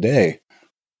 hours a day,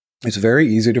 it's very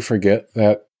easy to forget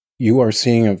that you are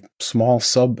seeing a small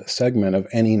sub-segment of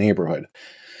any neighborhood.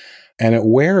 And it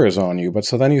wears on you. But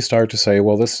so then you start to say,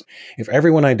 well, if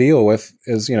everyone I deal with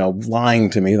is, lying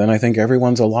to me, then I think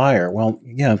everyone's a liar. Well,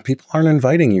 yeah, people aren't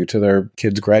inviting you to their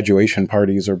kids' graduation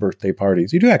parties or birthday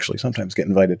parties. You do actually sometimes get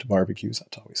invited to barbecues.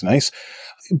 That's always nice.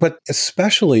 But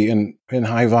especially in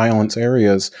high violence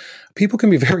areas, people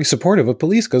can be very supportive of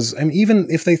police because even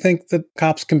if they think that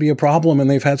cops can be a problem and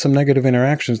they've had some negative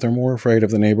interactions, they're more afraid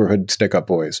of the neighborhood stick-up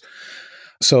boys.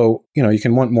 So, you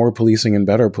can want more policing and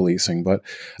better policing, but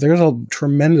there's a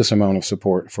tremendous amount of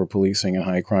support for policing in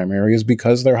high crime areas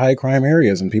because they're high crime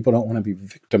areas and people don't want to be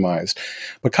victimized.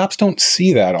 But cops don't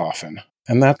see that often.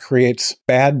 And that creates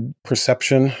bad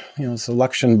perception,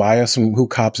 selection bias and who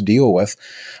cops deal with.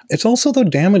 It's also, though,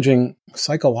 damaging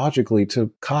psychologically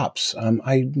to cops.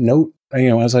 I note,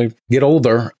 as I get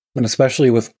older, and especially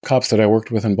with cops that I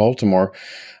worked with in Baltimore,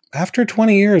 after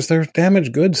 20 years, they're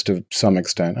damaged goods to some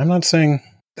extent. I'm not saying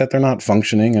that they're not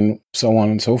functioning and so on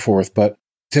and so forth, but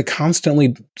to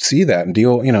constantly see that and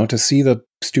deal, to see the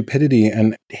stupidity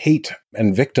and hate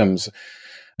and victims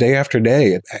day after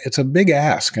day, it's a big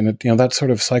ask. And that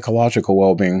sort of psychological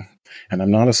well-being, and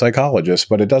I'm not a psychologist,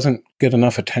 but it doesn't get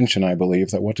enough attention, I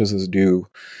believe, that what does this do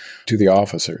to the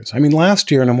officers? I mean,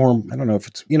 last year, I don't know if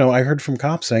it's, I heard from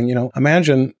cops saying,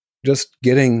 imagine just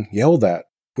getting yelled at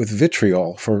with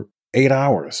vitriol for 8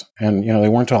 hours. And, they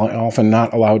weren't often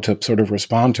not allowed to sort of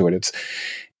respond to it.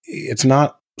 It's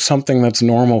not something that's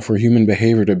normal for human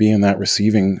behavior to be in that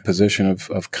receiving position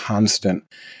of constant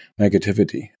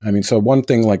negativity. I mean, so one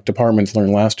thing like departments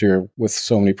learned last year with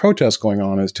so many protests going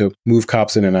on is to move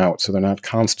cops in and out so they're not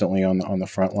constantly on the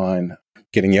front line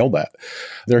getting yelled at.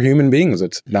 They're human beings.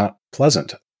 It's not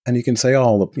pleasant. And you can say,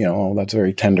 that's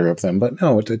very tender of them. But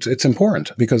no, it's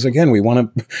important because, again, we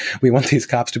want these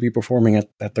cops to be performing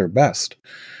at their best.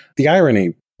 The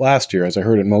irony last year, as I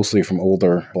heard it mostly from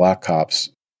older black cops,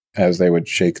 as they would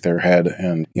shake their head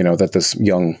and, that this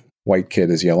young white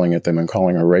kid is yelling at them and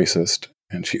calling her racist.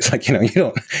 And she's like,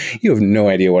 you have no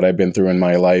idea what I've been through in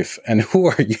my life. And who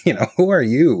are you? Who are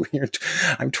you?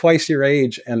 I'm twice your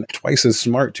age and twice as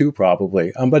smart too,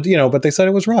 probably. But they said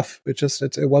it was rough.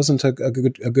 It wasn't a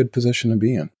good position to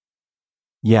be in.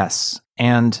 Yes.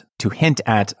 And to hint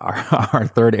at our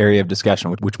third area of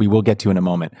discussion, which we will get to in a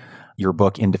moment, your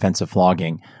book, In Defense of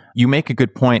Flogging, you make a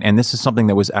good point. And this is something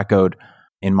that was echoed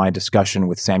in my discussion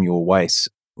with Samuel Weiss,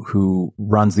 who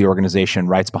runs the organization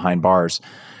Rights Behind Bars.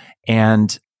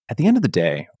 And at the end of the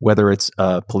day, whether it's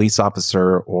a police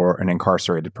officer or an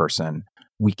incarcerated person,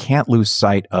 we can't lose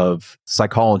sight of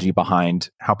psychology behind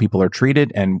how people are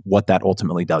treated and what that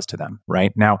ultimately does to them,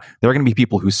 right? Now, there are going to be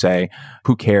people who say,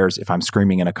 who cares if I'm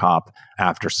screaming at a cop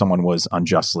after someone was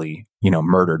unjustly,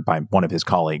 murdered by one of his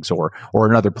colleagues or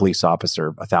another police officer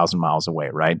 1,000 miles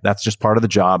away, right? That's just part of the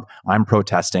job. I'm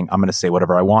protesting. I'm going to say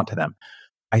whatever I want to them.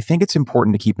 I think it's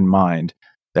important to keep in mind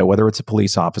that whether it's a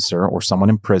police officer or someone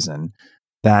in prison,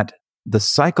 that the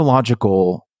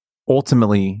psychological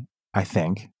ultimately, I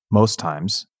think, most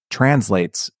times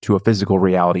translates to a physical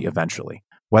reality eventually.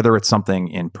 Whether it's something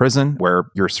in prison where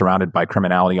you're surrounded by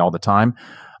criminality all the time,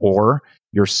 or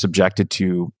you're subjected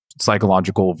to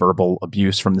psychological verbal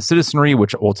abuse from the citizenry,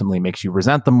 which ultimately makes you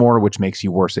resent them more, which makes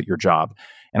you worse at your job.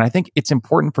 And I think it's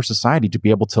important for society to be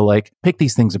able to pick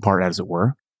these things apart, as it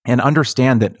were, and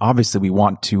understand that obviously we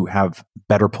want to have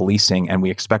better policing and we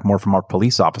expect more from our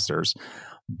police officers.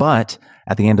 But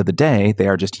at the end of the day, they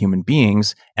are just human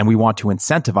beings and we want to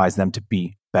incentivize them to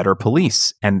be better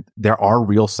police. And there are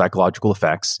real psychological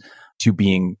effects to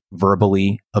being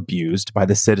verbally abused by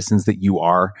the citizens that you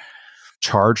are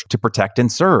charged to protect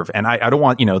and serve. And I don't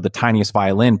want, the tiniest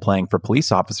violin playing for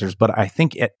police officers, but I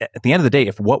think at the end of the day,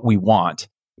 if what we want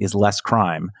is less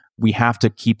crime, we have to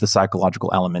keep the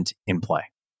psychological element in play.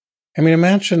 I mean,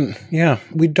 imagine,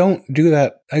 we don't do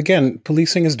that. Again,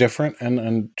 policing is different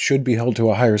and should be held to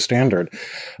a higher standard.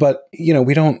 But,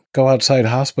 we don't go outside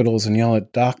hospitals and yell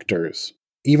at doctors,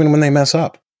 even when they mess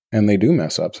up. And they do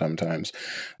mess up sometimes.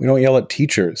 We don't yell at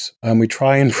teachers. We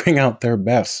try and bring out their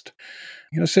best.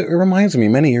 So it reminds me,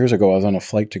 many years ago, I was on a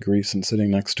flight to Greece and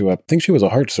sitting next to I think she was a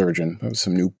heart surgeon. There was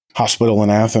some new hospital in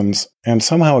Athens. And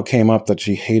somehow it came up that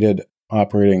she hated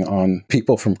operating on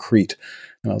people from Crete.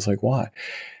 And I was like, why?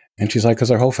 And she's like, because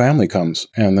our whole family comes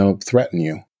and they'll threaten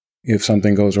you. If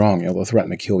something goes wrong, they'll threaten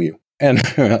to kill you. And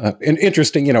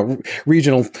interesting,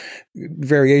 regional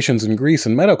variations in Greece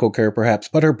and medical care, perhaps.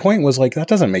 But her point was that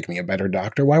doesn't make me a better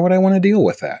doctor. Why would I want to deal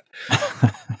with that?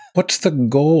 What's the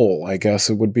goal? I guess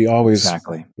it would be always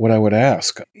exactly what I would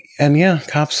ask. And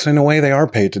cops, in a way, they are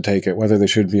paid to take it, whether they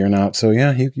should be or not. So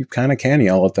you kind of can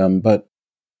yell at them, but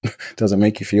does it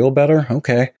make you feel better?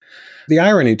 Okay. The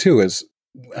irony, too, is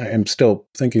I am still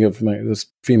thinking of this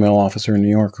female officer in New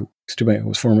York who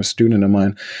was a former student of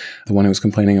mine, the one who was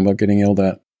complaining about getting yelled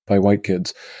at by white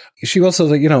kids. She also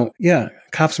said,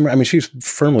 cops. I mean, she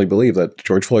firmly believed that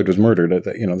George Floyd was murdered.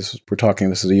 This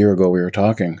is a year ago we were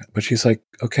talking, but she's like,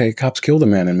 okay, cops killed a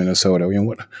man in Minnesota.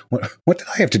 What did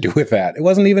I have to do with that? It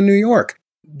wasn't even New York.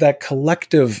 That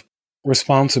collective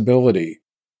responsibility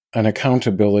and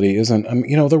accountability isn't,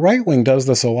 the right wing does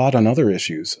this a lot on other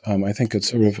issues. I think it's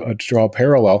sort of to draw a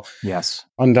parallel. Yes.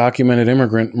 Undocumented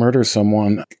immigrant murders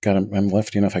someone. God, I'm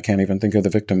lefty enough, I can't even think of the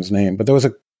victim's name. But there was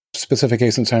a specific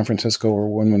case in San Francisco where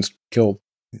one was killed.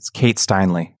 It's Kate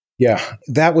Steinle. Yeah,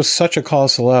 that was such a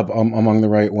cause celeb among the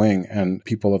right wing, and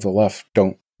people of the left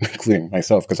don't, including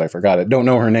myself because I forgot it, don't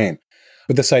know her name.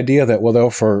 But this idea that, well,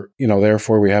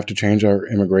 therefore we have to change our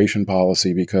immigration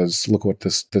policy because look what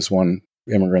this one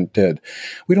immigrant did.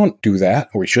 We don't do that,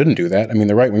 or we shouldn't do that. I mean,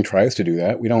 the right wing tries to do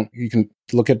that. You can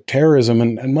look at terrorism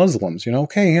and Muslims.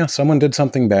 Okay, yeah, someone did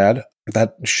something bad.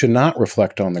 That should not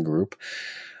reflect on the group.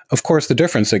 Of course, the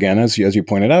difference, again, as you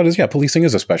pointed out, is, policing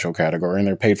is a special category and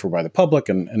they're paid for by the public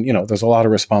and there's a lot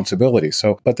of responsibility.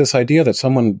 So, but this idea that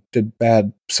someone did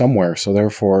bad somewhere, so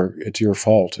therefore it's your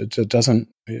fault,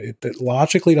 it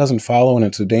logically doesn't follow, and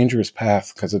it's a dangerous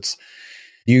path because it's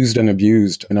used and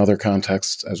abused in other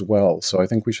contexts as well. So I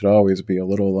think we should always be a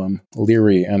little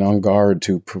leery and on guard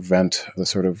to prevent the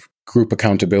sort of group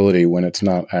accountability when it's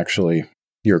not actually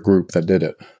your group that did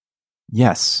it.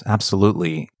 Yes,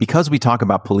 absolutely. Because we talk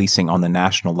about policing on the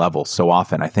national level so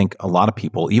often, I think a lot of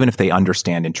people, even if they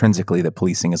understand intrinsically that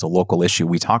policing is a local issue,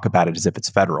 we talk about it as if it's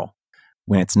federal,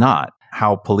 when it's not.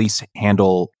 How police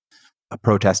handle a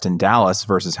protest in Dallas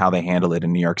versus how they handle it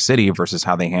in New York City versus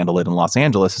how they handle it in Los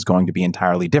Angeles is going to be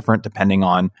entirely different depending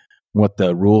on what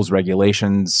the rules,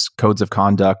 regulations, codes of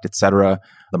conduct, et cetera,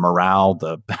 the morale,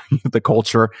 the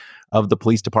culture of the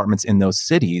police departments in those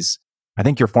cities. I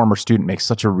think your former student makes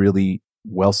such a really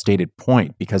well-stated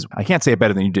point, because I can't say it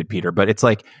better than you did, Peter, but it's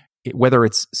like, whether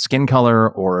it's skin color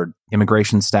or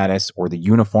immigration status or the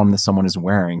uniform that someone is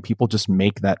wearing, people just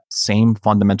make that same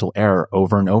fundamental error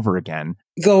over and over again.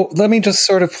 Though, let me just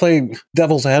sort of play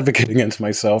devil's advocate against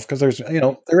myself, because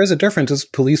there is a difference as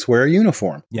police wear a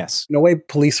uniform. Yes. No way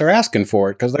police are asking for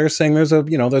it, because they're saying there's a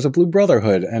Blue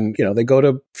Brotherhood, and, they go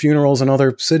to funerals in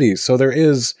other cities. So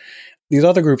these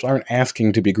other groups aren't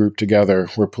asking to be grouped together,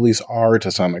 where police are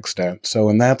to some extent. So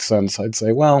in that sense, I'd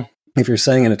say, well, if you're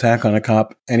saying an attack on a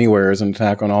cop anywhere is an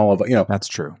attack on all of it, That's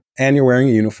true. And you're wearing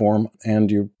a uniform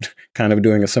and you're kind of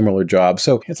doing a similar job.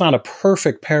 So it's not a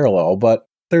perfect parallel, but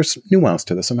there's nuance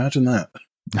to this. Imagine that.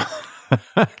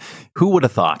 Who would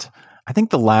have thought? I think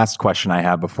the last question I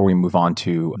have before we move on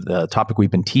to the topic we've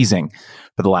been teasing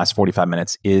for the last 45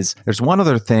 minutes is, there's one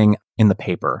other thing in the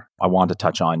paper I want to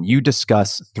touch on. You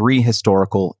discuss 3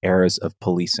 historical eras of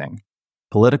policing: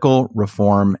 political,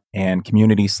 reform, and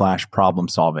community/problem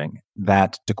solving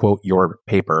that, to quote your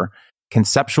paper,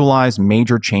 conceptualize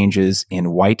major changes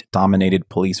in white-dominated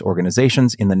police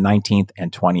organizations in the 19th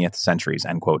and 20th centuries,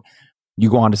 end quote. You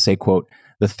go on to say, quote,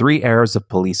 the 3 eras of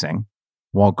policing,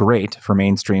 while great for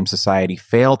mainstream society,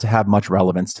 fail to have much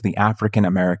relevance to the African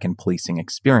American policing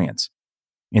experience.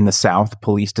 In the South,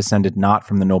 police descended not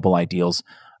from the noble ideals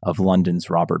of London's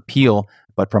Robert Peel,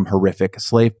 but from horrific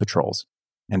slave patrols.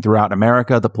 And throughout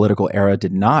America, the political era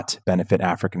did not benefit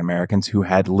African Americans, who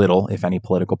had little, if any,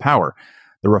 political power.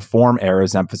 The Reform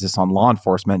era's emphasis on law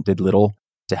enforcement did little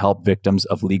to help victims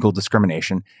of legal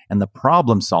discrimination, and the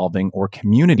problem-solving or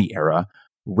community era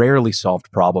rarely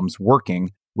solved problems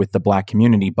working with the Black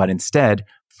community, but instead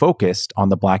focused on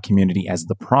the Black community as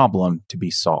the problem to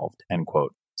be solved, end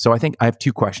quote. So I think I have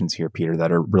 2 questions here, Peter,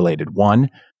 that are related. One,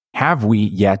 have we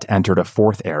yet entered a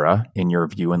 4th era, in your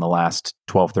view, in the last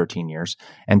 12, 13 years?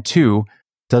 And 2,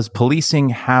 does policing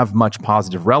have much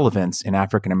positive relevance in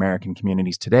African American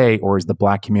communities today, or is the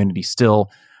Black community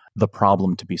still the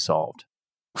problem to be solved?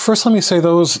 First, let me say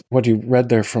what you read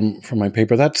there from my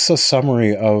paper, that's a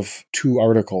summary of 2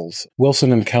 articles.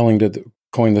 Wilson and Kelling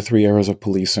coined the 3 eras of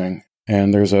policing,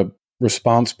 and there's a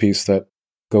response piece that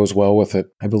goes well with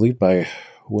it, I believe by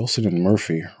Wilson and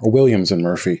Murphy, or Williams and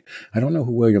Murphy. I don't know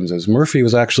who Williams is. Murphy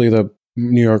was actually the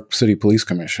New York City police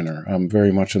commissioner,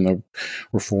 very much in the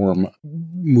reform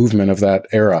movement of that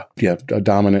era. Yeah, a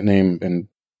dominant name in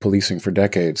policing for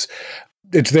decades.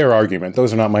 It's their argument.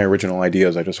 Those are not my original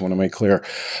ideas. I just want to make clear.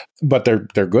 But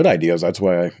they're good ideas. That's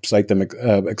why I cite them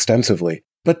extensively.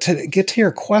 But to get to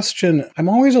your question, I'm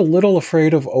always a little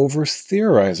afraid of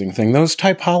over-theorizing things. Those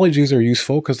typologies are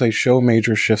useful because they show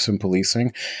major shifts in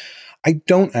policing. I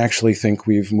don't actually think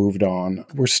we've moved on.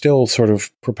 We're still sort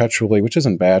of perpetually, which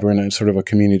isn't bad, we're in a sort of a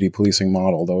community policing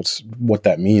model, though it's what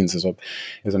that means is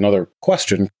another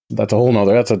question. That's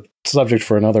a subject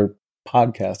for another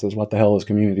podcast, is what the hell is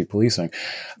community policing?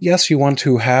 Yes, you want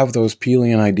to have those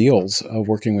Peelian ideals of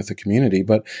working with the community,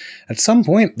 but at some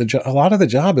point, a lot of the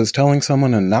job is telling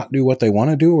someone to not do what they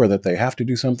want to do, or that they have to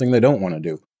do something they don't want to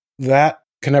do. That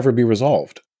can never be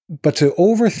resolved. But to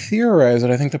over-theorize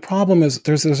it, I think the problem is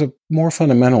there's a more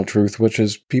fundamental truth, which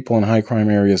is people in high crime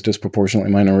areas,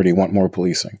 disproportionately minority, want more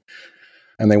policing.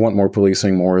 And they want more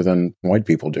policing more than white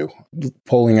people do.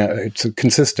 Polling, it's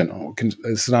consistent.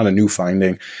 It's not a new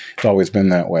finding. It's always been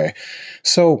that way.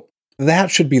 So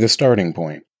that should be the starting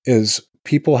point, is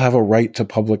people have a right to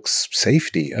public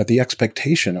safety, the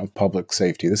expectation of public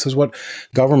safety. This is what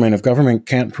if government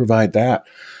can't provide that,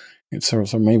 so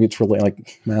maybe it's really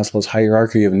like Maslow's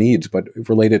hierarchy of needs, but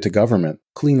related to government.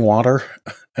 Clean water,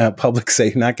 public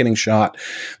safety, not getting shot.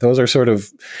 Those are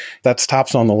that's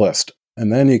tops on the list.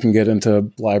 And then you can get into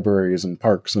libraries and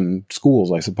parks and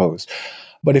schools, I suppose.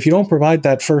 But if you don't provide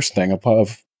that first thing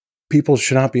of people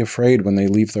should not be afraid when they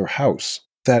leave their house,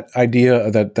 that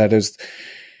idea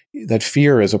that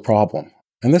fear is a problem.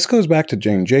 And this goes back to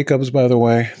Jane Jacobs, by the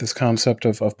way, this concept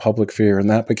of public fear, and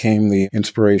that became the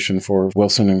inspiration for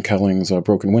Wilson and Kelling's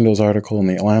Broken Windows article in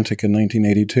The Atlantic in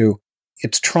 1982.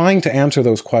 It's trying to answer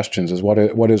those questions, is what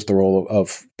is the role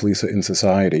of police in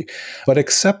society, but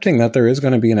accepting that there is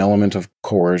going to be an element of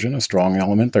coercion, a strong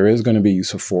element, there is going to be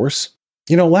use of force.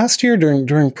 Last year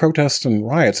during protests and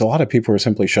riots, a lot of people were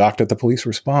simply shocked at the police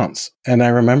response. And I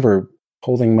remember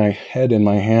holding my head in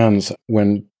my hands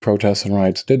when protests and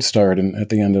riots did start at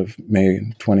the end of May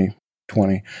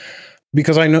 2020,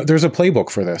 because I know there's a playbook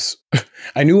for this.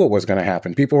 I knew what was going to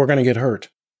happen. People were going to get hurt,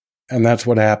 and that's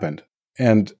what happened.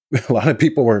 And a lot of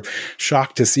people were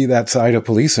shocked to see that side of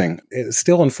policing. It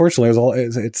still, unfortunately,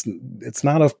 it's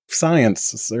not a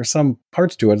science. There's some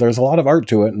parts to it. There's a lot of art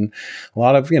to it, and a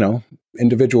lot of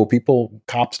individual people.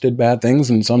 Cops did bad things,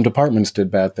 and some departments did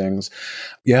bad things.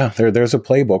 Yeah, there's a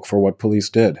playbook for what police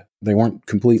did. They weren't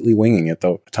completely winging it,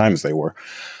 though. At times they were.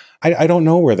 I don't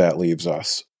know where that leaves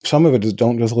us. Some of it is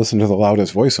don't just listen to the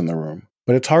loudest voice in the room.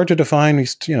 But it's hard to define.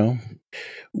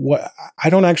 What I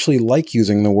don't actually like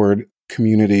using the word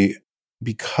community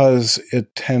because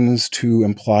it tends to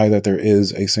imply that there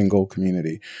is a single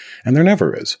community, and there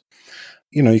never is.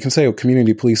 You can say,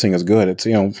 community policing is good. It's,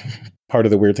 part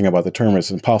of the weird thing about the term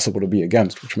is impossible to be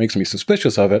against, which makes me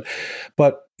suspicious of it.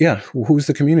 But yeah, who's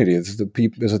the community? Is it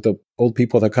the old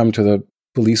people that come to the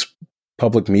police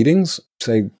public meetings,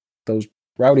 say those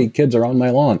rowdy kids are on my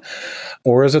lawn?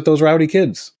 Or is it those rowdy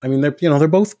kids? I mean, they're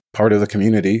both part of the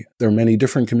community. There are many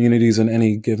different communities in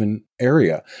any given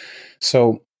area.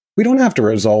 So we don't have to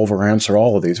resolve or answer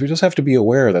all of these. We just have to be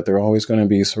aware that there's always going to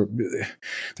be, it's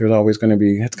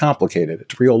complicated.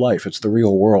 It's real life. It's the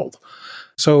real world.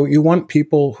 So you want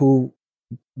people who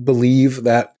believe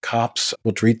that cops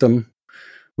will treat them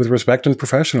with respect and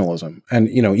professionalism. And,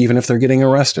 even if they're getting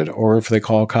arrested or if they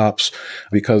call cops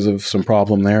because of some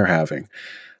problem they're having.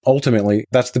 Ultimately,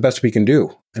 that's the best we can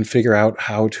do, and figure out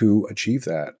how to achieve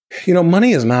that.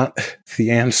 Money is not the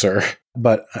answer,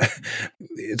 but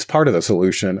it's part of the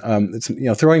solution.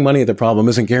 It's throwing money at the problem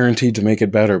isn't guaranteed to make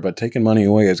it better, but taking money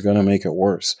away is going to make it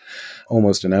worse,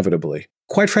 almost inevitably.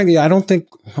 Quite frankly, I don't think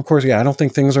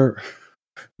things are.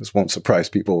 This won't surprise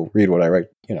people who read what I write.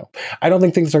 I don't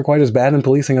think things are quite as bad in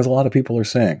policing as a lot of people are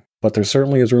saying, but there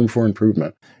certainly is room for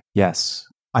improvement. Yes,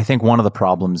 I think one of the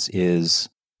problems is,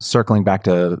 circling back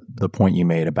to the point you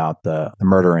made about the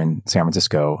murder in San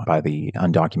Francisco by the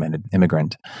undocumented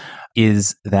immigrant,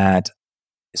 is that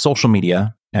social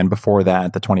media, and before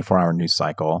that, the 24-hour news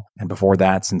cycle, and before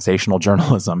that, sensational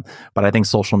journalism, but I think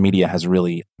social media has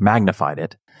really magnified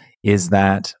it, is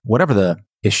that whatever the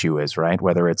issue is, right,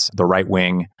 whether it's the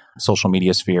right-wing social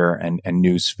media sphere and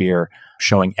news sphere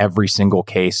showing every single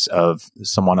case of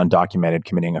someone undocumented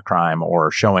committing a crime,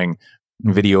 or showing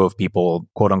video of people,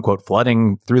 quote unquote,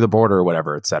 flooding through the border or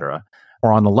whatever, et cetera.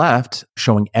 Or on the left,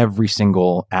 showing every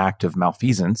single act of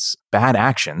malfeasance, bad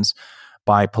actions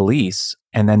by police.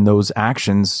 And then those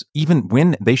actions, even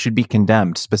when they should be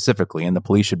condemned specifically and the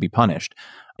police should be punished,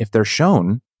 if they're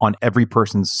shown on every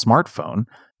person's smartphone,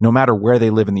 no matter where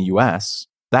they live in the US,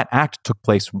 that act took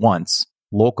place once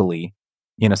locally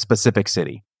in a specific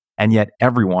city. And yet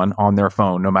everyone on their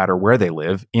phone, no matter where they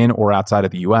live, in or outside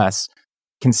of the US,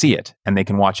 can see it, and they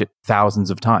can watch it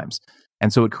thousands of times.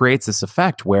 And so it creates this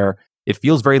effect where it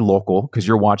feels very local because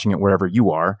you're watching it wherever you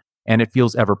are, and it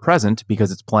feels ever present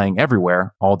because it's playing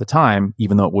everywhere all the time,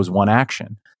 even though it was one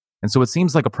action. And so it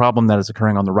seems like a problem that is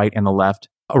occurring on the right and the left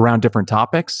around different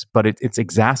topics, but it's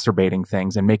exacerbating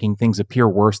things and making things appear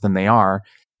worse than they are,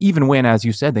 even when, as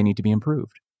you said, they need to be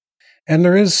improved. And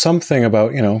there is something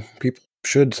about, people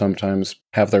should sometimes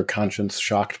have their conscience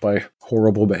shocked by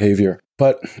horrible behavior.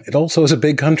 But it also is a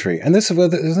big country. And this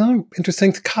is not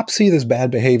interesting. Cops see this bad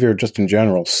behavior just in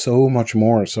general so much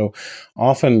more. So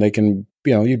often they can,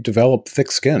 you develop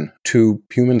thick skin to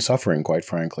human suffering, quite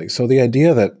frankly. So the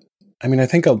idea that I mean, I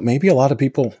think maybe a lot of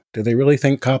people, did they really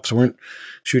think cops weren't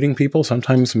shooting people,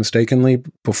 sometimes mistakenly,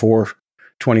 before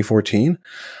 2014?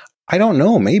 I don't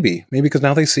know. Maybe because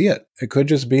now they see it. It could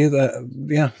just be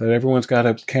that everyone's got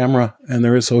a camera and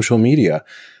there is social media.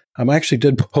 I actually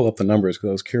did pull up the numbers because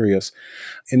I was curious.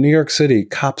 In New York City,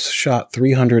 cops shot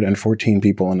 314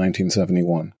 people in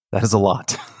 1971. That is a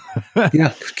lot.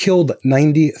 Yeah, killed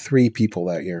 93 people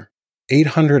that year.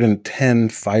 810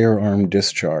 firearm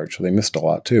discharge. So they missed a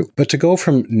lot too. But to go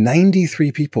from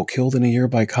 93 people killed in a year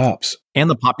by cops. And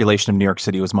the population of New York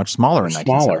City was much smaller in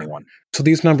 1971. So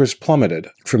these numbers plummeted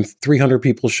from 300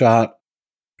 people shot,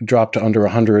 dropped to under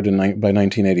 100 by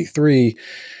 1983.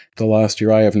 The last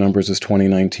year I have numbers is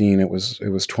 2019. It was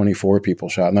 24 people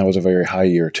shot, and that was a very high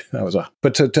year.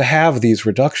 But to have these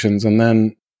reductions and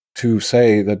then to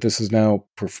say that this is now,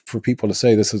 for people to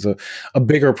say this is a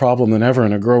bigger problem than ever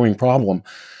and a growing problem,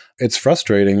 it's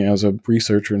frustrating as a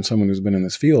researcher and someone who's been in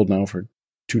this field now for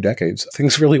 2 decades.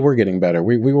 Things really were getting better.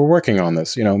 We were working on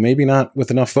this, maybe not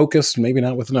with enough focus, maybe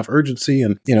not with enough urgency.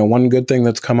 And, one good thing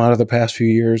that's come out of the past few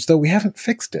years, though we haven't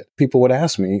fixed it. People would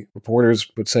ask me, reporters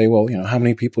would say, well, how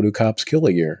many people do cops kill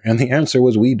a year? And the answer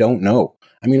was, we don't know.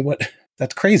 I mean,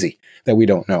 that's crazy that we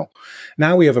don't know.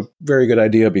 Now we have a very good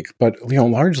idea, but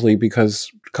largely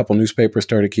because a couple newspapers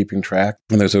started keeping track,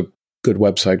 and there's a good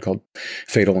website called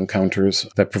Fatal Encounters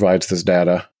that provides this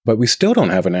data. But we still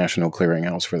don't have a national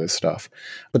clearinghouse for this stuff.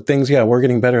 But things, we're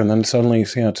getting better. And then suddenly,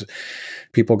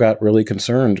 people got really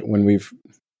concerned when we've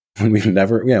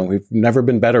never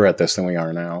been better at this than we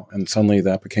are now. And suddenly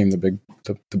that became the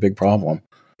big problem.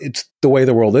 It's the way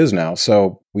the world is now.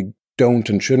 So we don't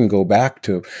and shouldn't go back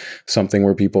to something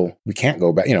where we can't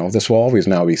go back. This will always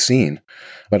now be seen.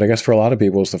 But I guess for a lot of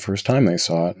people, it's the first time they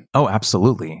saw it. Oh,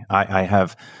 absolutely. I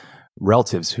have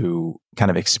relatives who kind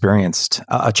of experienced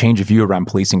a change of view around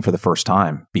policing for the first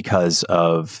time because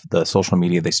of the social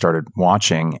media they started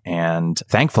watching. And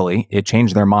thankfully, it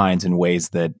changed their minds in ways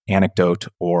that anecdote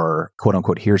or quote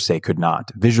unquote hearsay could not.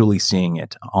 Visually seeing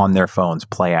it on their phones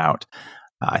play out,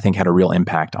 I think had a real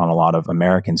impact on a lot of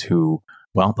Americans who,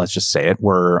 well, let's just say it,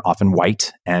 were often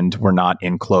white and were not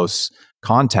in close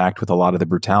contact with a lot of the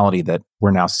brutality that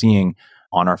we're now seeing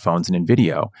on our phones and in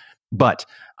video. But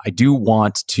I do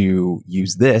want to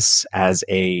use this as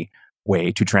a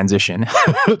way to transition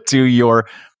to your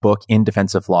book, In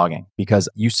Defense of Flogging, because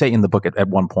you say in the book at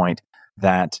one point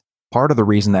that part of the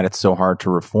reason that it's so hard to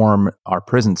reform our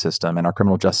prison system and our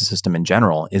criminal justice system in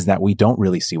general is that we don't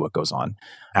really see what goes on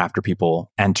after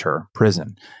people enter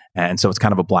prison. And so it's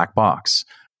kind of a black box,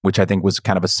 which I think was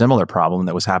kind of a similar problem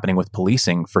that was happening with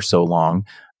policing for so long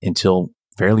until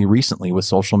fairly recently with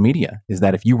social media, is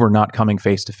that if you were not coming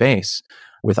face to face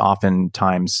with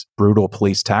oftentimes brutal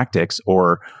police tactics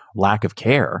or lack of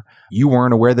care, you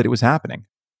weren't aware that it was happening.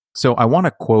 So I want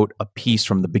to quote a piece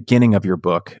from the beginning of your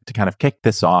book to kind of kick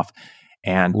this off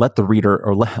and let the reader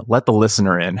or let the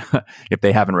listener in, if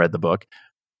they haven't read the book,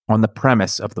 on the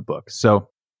premise of the book. So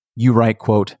you write,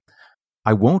 quote,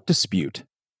 "I won't dispute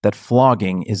that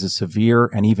flogging is a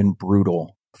severe and even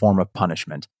brutal form of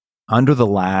punishment. Under the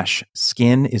lash,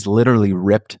 skin is literally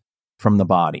ripped from the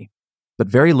body. But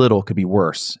very little could be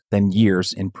worse than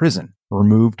years in prison,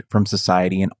 removed from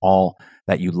society and all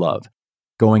that you love.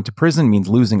 Going to prison means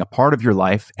losing a part of your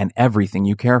life and everything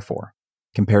you care for.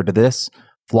 Compared to this,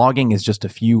 flogging is just a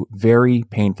few very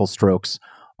painful strokes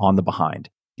on the behind,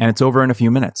 and it's over in a few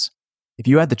minutes. If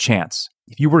you had the chance,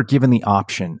 if you were given the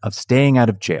option of staying out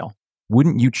of jail,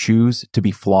 wouldn't you choose to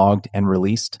be flogged and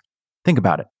released? Think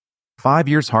about it. 5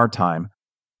 years hard time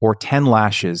or 10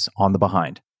 lashes on the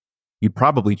behind. You'd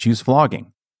probably choose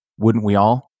flogging. Wouldn't we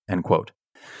all?" End quote.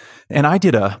 And I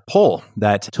did a poll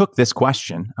that took this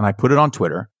question and I put it on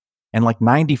Twitter, and like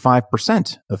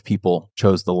 95% of people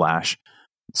chose the lash.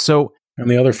 So,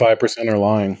 and the other 5% are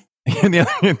lying. And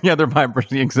the other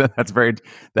 5%,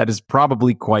 that is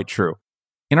probably quite true.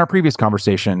 In our previous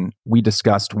conversation, we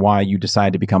discussed why you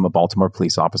decided to become a Baltimore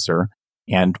police officer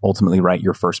and ultimately write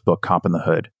your first book, Cop in the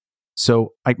Hood.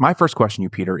 So my first question to you,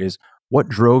 Peter, is what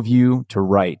drove you to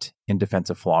write In Defense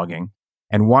of Flogging,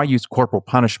 and why use corporal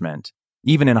punishment,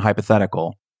 even in a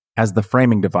hypothetical, as the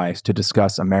framing device to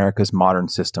discuss America's modern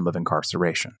system of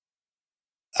incarceration?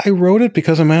 I wrote it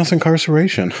because of mass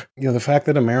incarceration. The fact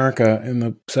that America in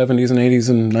the 70s and 80s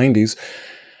and 90s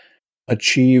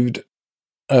achieved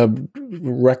a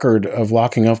record of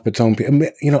locking up its own people.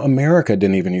 America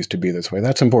didn't even used to be this way.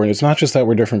 That's important. It's not just that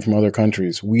we're different from other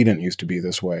countries. We didn't used to be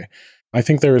this way. I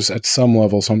think there's at some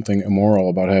level something immoral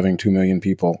about having 2 million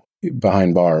people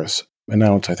behind bars. And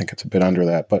now I think it's a bit under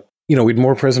that. But, we had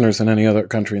more prisoners than any other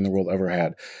country in the world ever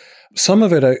had. Some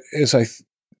of it is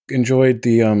enjoyed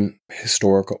the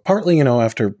historical, partly,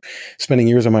 after spending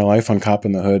years of my life on Cop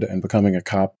in the Hood and becoming a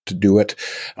cop to do it,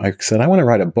 I said, I want to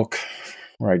write a book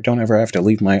where I don't ever have to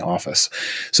leave my office.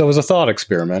 So it was a thought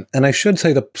experiment. And I should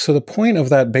say, the point of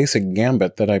that basic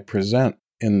gambit that I present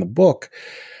in the book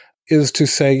is to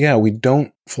say, yeah, we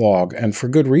don't flog, and for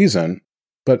good reason,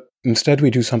 but instead we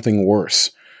do something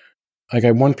worse. Like,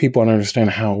 I want people to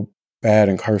understand how bad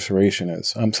incarceration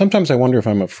is. Sometimes I wonder if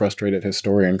I'm a frustrated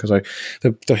historian, because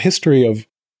the history of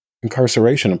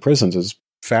incarceration in prisons is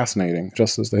fascinating,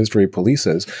 just as the history of police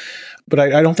is. But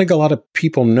I don't think a lot of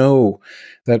people know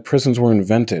that prisons were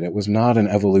invented. It was not an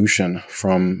evolution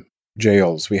from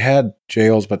jails. We had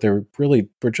jails, but they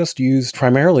were just used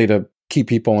primarily to keep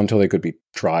people until they could be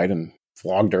tried and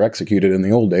flogged or executed in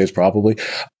the old days, probably.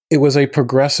 It was a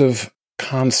progressive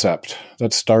concept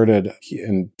that started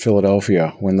in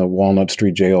Philadelphia when the Walnut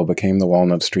Street Jail became the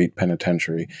Walnut Street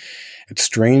Penitentiary. It's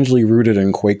strangely rooted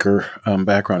in Quaker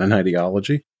background and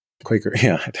ideology. Quaker,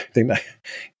 yeah, I think I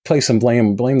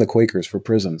blame the Quakers for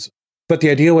prisons. But the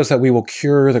idea was that we will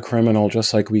cure the criminal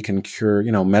just like we can cure,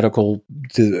 medical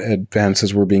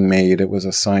advances were being made. It was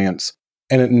a science,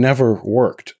 and it never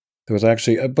worked. There was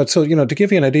actually, to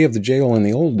give you an idea of the jail in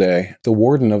the old day, the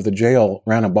warden of the jail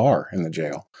ran a bar in the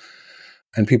jail,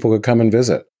 and people could come and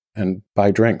visit and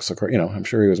buy drinks. I'm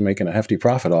sure he was making a hefty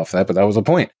profit off that, but that was the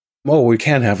point. Oh, we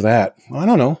can't have that. I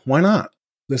don't know. Why not?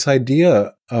 This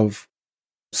idea of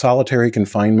solitary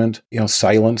confinement,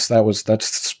 silence,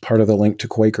 that's part of the link to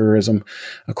Quakerism.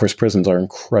 Of course, prisons are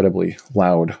incredibly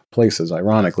loud places,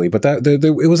 ironically, but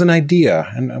it was an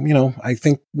idea. And, I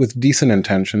think with decent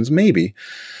intentions, maybe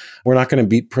we're not going to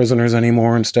beat prisoners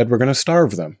anymore. Instead, we're going to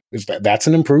starve them. That's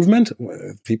an improvement?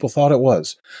 People thought it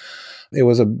was. It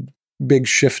was a big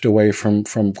shift away from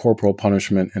corporal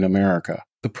punishment in America.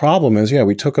 The problem is,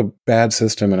 we took a bad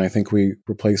system and I think we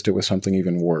replaced it with something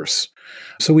even worse.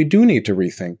 So we do need to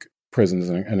rethink prisons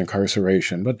and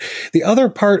incarceration. But the other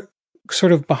part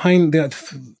sort of behind that,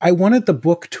 I wanted the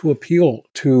book to appeal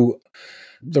to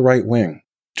the right wing,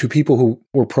 to people who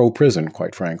were pro-prison,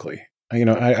 quite frankly.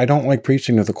 I don't like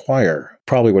preaching to the choir.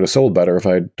 Probably would have sold better if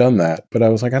I'd done that. But I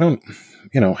was like, I don't,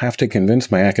 have to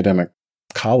convince my academic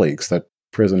colleagues that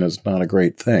prison is not a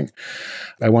great thing.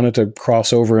 I wanted to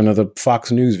cross over into the Fox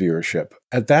News viewership.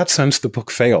 At that sense, the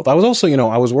book failed. I was also,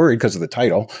 I was worried because of the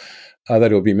title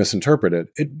that it would be misinterpreted.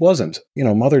 It wasn't.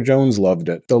 Mother Jones loved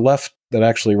it. The left that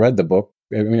actually read the book,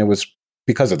 it was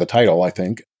because of the title, I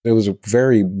think. It was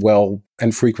very well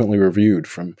and frequently reviewed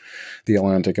from The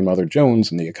Atlantic and Mother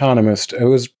Jones and The Economist. It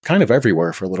was kind of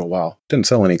everywhere for a little while. Didn't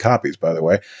sell any copies, by the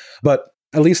way. But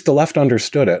at least the left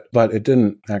understood it, but it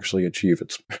didn't actually achieve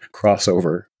its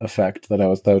crossover effect that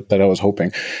I was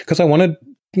hoping. Because I wanted,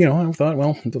 I thought,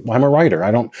 well, I'm a writer.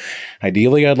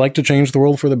 Ideally, I'd like to change the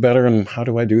world for the better. And how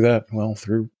do I do that? Well,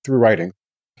 through writing.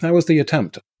 That was the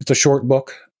attempt. It's a short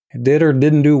book. It did or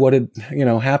didn't do what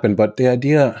happened. But the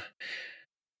idea,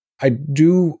 I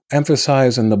do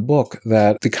emphasize in the book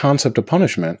that the concept of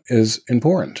punishment is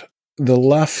important.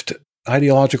 The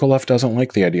ideological left doesn't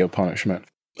like the idea of punishment.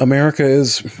 America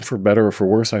is, for better or for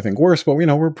worse, I think worse, but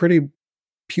we're a pretty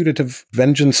putative,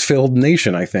 vengeance-filled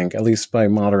nation, I think, at least by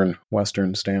modern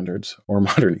Western standards or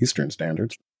modern Eastern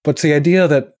standards. But it's the idea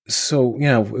that,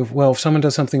 if someone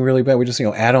does something really bad, we just,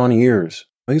 add on years.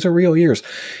 These are real years.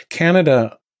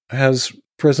 Canada has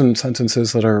prison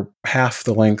sentences that are half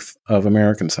the length of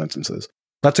American sentences.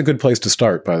 That's a good place to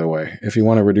start, by the way. If you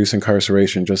want to reduce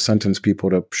incarceration, just sentence people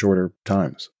to shorter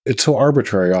times. It's so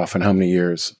arbitrary often how many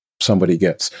years somebody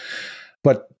gets.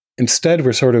 But instead,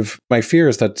 my fear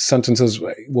is that sentences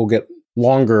will get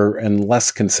longer and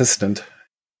less consistent.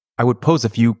 I would pose a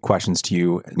few questions to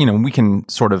you. We can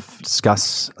sort of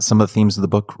discuss some of the themes of the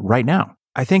book right now.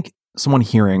 I think someone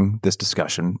hearing this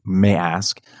discussion may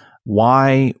ask,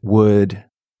 why would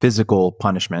physical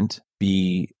punishment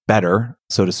be better,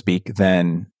 so to speak,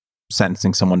 than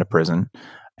sentencing someone to prison?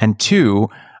 And two,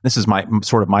 this is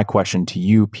my question to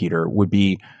you, Peter, would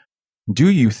be, do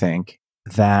you think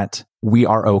that we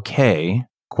are okay,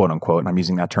 quote unquote, and I'm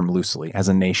using that term loosely, as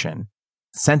a nation,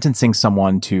 sentencing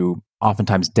someone to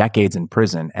oftentimes decades in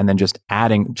prison and then just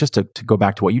adding, to go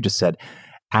back to what you just said,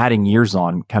 adding years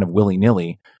on kind of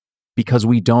willy-nilly, because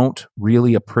we don't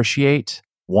really appreciate,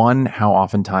 one, how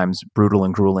oftentimes brutal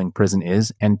and grueling prison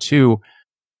is, and two,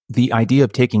 the idea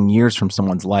of taking years from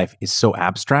someone's life is so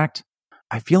abstract.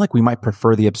 I feel like we might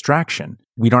prefer the abstraction.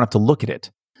 We don't have to look at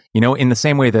it. In the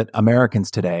same way that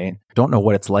Americans today don't know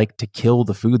what it's like to kill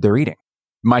the food they're eating,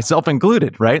 myself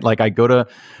included, right? Like I go to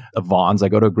a Vons, I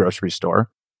go to a grocery store,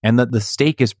 and the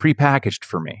steak is prepackaged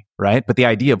for me, right? But the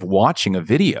idea of watching a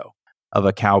video of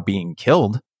a cow being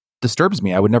killed disturbs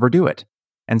me. I would never do it.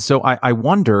 And so I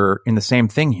wonder in the same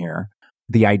thing here,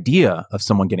 the idea of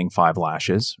someone getting 5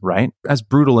 lashes, right? As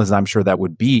brutal as I'm sure that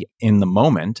would be in the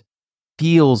moment,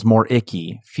 feels more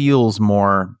icky, feels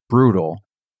more brutal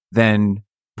than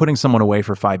putting someone away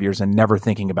for 5 years and never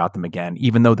thinking about them again,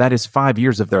 even though that is 5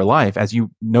 years of their life, as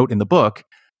you note in the book,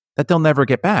 that they'll never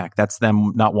get back. That's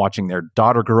them not watching their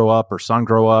daughter grow up or son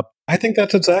grow up. I think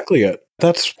that's exactly it.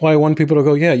 That's why I want people to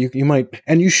go, yeah, you might,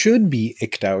 and you should be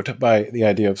icked out by the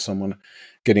idea of someone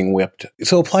getting whipped.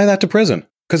 So apply that to prison,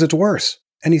 because it's worse.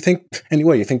 And you think,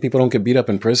 anyway, you think people don't get beat up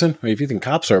in prison? I mean, if you think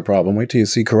cops are a problem, wait till you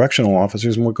see correctional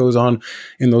officers and what goes on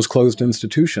in those closed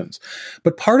institutions.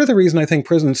 But part of the reason I think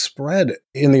prison spread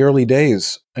in the early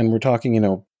days, and we're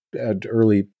talking,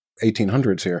 early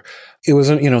 1800s here, it was,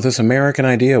 this American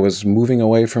idea was moving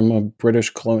away from a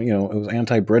British colonial, it was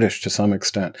anti-British to some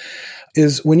extent,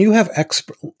 is when you have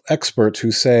experts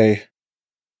who say,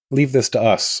 leave this to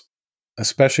us,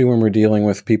 especially when we're dealing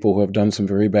with people who have done some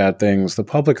very bad things, the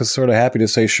public is sort of happy to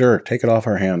say, sure, take it off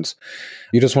our hands.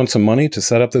 You just want some money to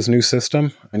set up this new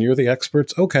system and you're the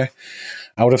experts? Okay.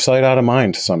 Out of sight, out of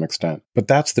mind to some extent. But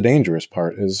that's the dangerous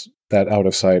part, is that out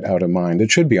of sight, out of mind.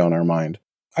 It should be on our mind.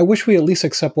 I wish we at least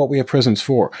accept what we have prisons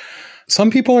for.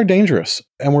 Some people are dangerous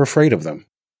and we're afraid of them.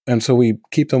 And so we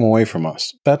keep them away from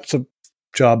us. That's a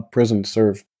job prisons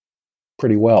serve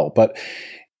pretty well. But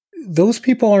those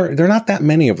people they're not that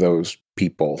many of those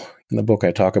people. In the book,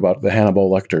 I talk about the Hannibal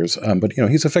Lecters, but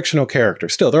he's a fictional character.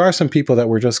 Still, there are some people that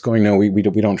we're just going, no, we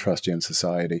don't trust you in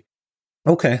society.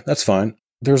 Okay, that's fine.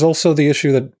 There's also the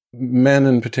issue that men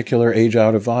in particular age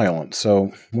out of violence.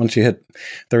 So once you hit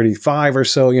 35 or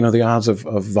so, the odds of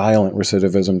violent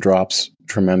recidivism drops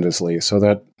tremendously. So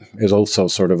that is also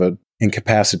sort of an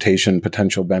incapacitation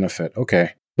potential benefit.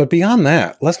 Okay. But beyond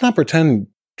that, let's not pretend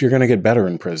you're going to get better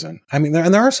in prison. I mean,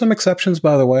 there are some exceptions,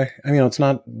 by the way. I mean, it's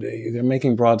not, they're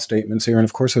making broad statements here. And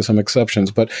of course, there's some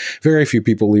exceptions, but very few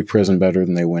people leave prison better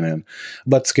than they went in.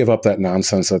 Let's give up that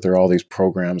nonsense that there are all these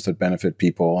programs that benefit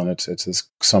people and it's this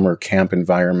summer camp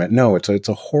environment. No, it's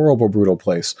a horrible, brutal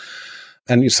place.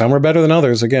 And some are better than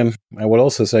others. Again, I would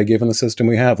also say, given the system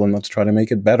we have, let's try to make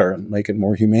it better and make it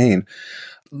more humane.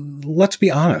 Let's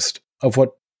be honest of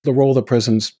what the role the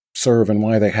prisons serve and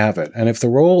why they have it. And if the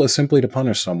role is simply to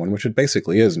punish someone, which it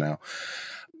basically is now,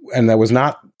 and that was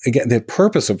not, again, the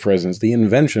purpose of prisons, the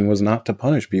invention was not to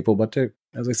punish people, but to,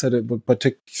 as I said, but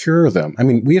to cure them. I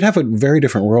mean, we'd have a very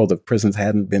different world if prisons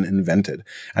hadn't been invented,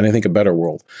 and I think a better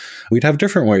world. We'd have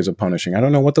different ways of punishing. I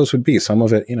don't know what those would be. Some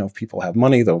of it, if people have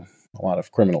money, though a lot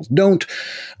of criminals don't,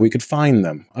 we could fine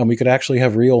them. We could actually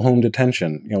have real home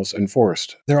detention,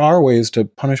 enforced. There are ways to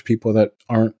punish people that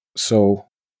aren't so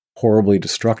horribly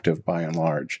destructive by and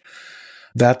large.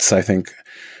 That's, I think,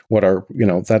 what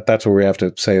that's what we have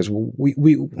to say is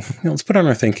we let's put on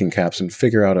our thinking caps and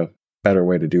figure out a better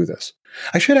way to do this.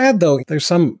 I should add, though, there's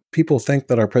some people think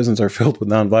that our prisons are filled with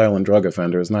nonviolent drug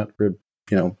offenders. That,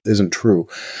 isn't true.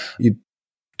 You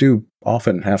do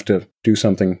often have to do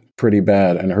something pretty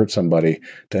bad and hurt somebody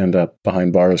to end up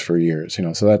behind bars for years,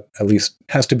 so that at least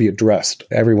has to be addressed.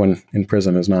 Everyone in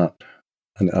prison is not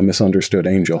a misunderstood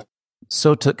angel.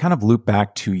 So to kind of loop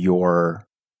back to your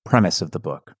premise of the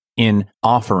book, in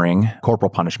offering corporal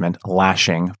punishment,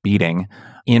 lashing, beating,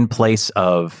 in place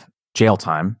of jail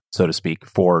time, so to speak,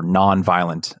 for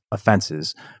non-violent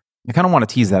offenses, I kind of want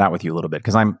to tease that out with you a little bit,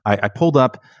 because I pulled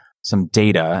up some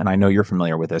data, and I know you're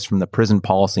familiar with this, from the Prison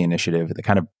Policy Initiative that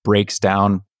kind of breaks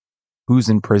down who's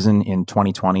in prison in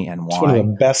 2020 and why. It's one of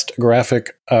the best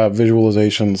graphic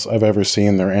visualizations I've ever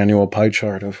seen. Their annual pie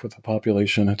chart with the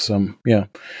population. It's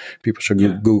people should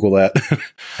Google that.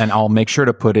 And I'll make sure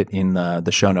to put it in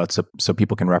the show notes so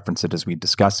people can reference it as we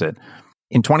discuss it.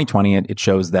 In 2020, it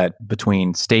shows that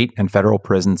between state and federal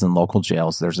prisons and local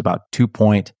jails, there's about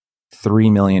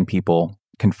 2.3 million people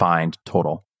confined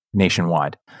total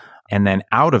nationwide. And then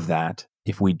out of that,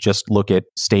 if we just look at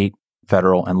state,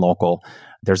 federal, and local,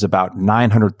 there's about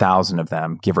 900,000 of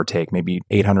them, give or take, maybe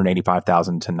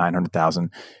 885,000 to 900,000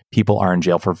 people are in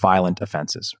jail for violent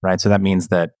offenses, right? So that means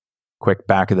that, quick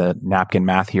back of the napkin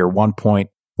math here,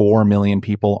 1.4 million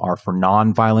people are for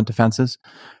non-violent offenses.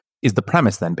 Is the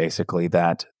premise then basically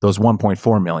that those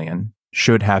 1.4 million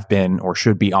should have been or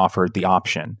should be offered the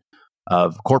option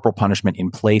of corporal punishment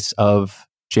in place of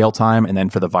jail time, and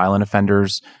then for the violent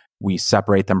offenders, we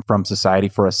separate them from society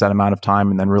for a set amount of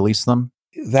time and then release them?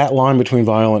 That line between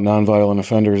violent and nonviolent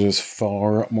offenders is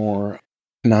far more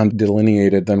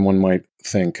non-delineated than one might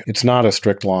think. It's not a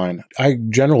strict line. I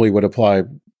generally would apply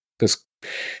this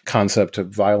concept to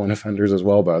violent offenders as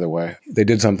well, by the way. They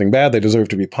did something bad, they deserve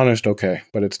to be punished, okay,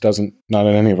 but it doesn't, not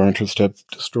in any of our interest to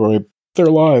destroy their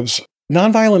lives.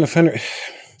 Nonviolent offender,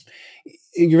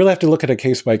 you really have to look at a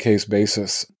case-by-case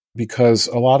basis, because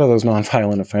a lot of those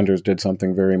nonviolent offenders did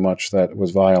something very much that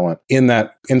was violent. In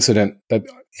that incident that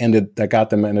ended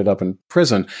up in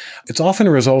prison, it's often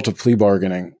a result of plea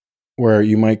bargaining, where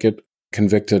you might get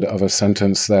convicted of a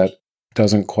sentence that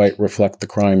doesn't quite reflect the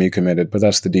crime you committed. But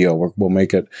that's the deal.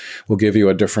 We'll give you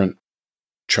a different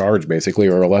charge, basically,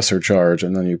 or a lesser charge,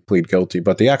 and then you plead guilty.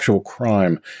 But the actual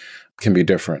crime can be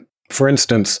different. For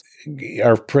instance,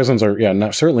 our prisons are,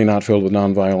 certainly not filled with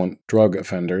nonviolent drug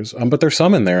offenders, but there's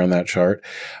some in there in that chart.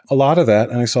 A lot of that,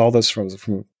 and I saw this from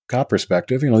a cop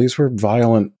perspective, these were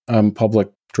violent public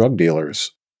drug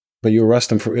dealers. But you arrest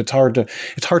them for, it's hard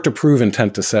to prove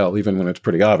intent to sell, even when it's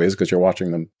pretty obvious because you're watching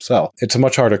them sell. It's a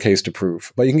much harder case to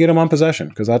prove, but you can get them on possession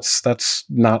because that's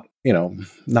not,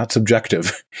 not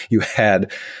subjective. You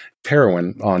had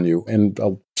heroin on you in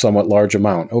a somewhat large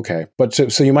amount. Okay. But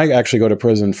so you might actually go to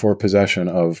prison for possession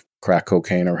of crack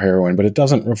cocaine or heroin, but it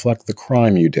doesn't reflect the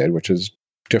crime you did, which is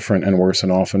different and worse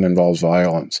and often involves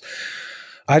violence.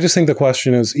 I just think the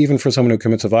question is, even for someone who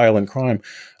commits a violent crime,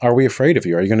 are we afraid of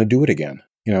you? Are you going to do it again?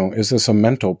 Is this a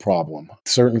mental problem?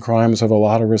 Certain crimes have a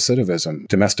lot of recidivism,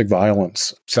 domestic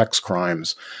violence, sex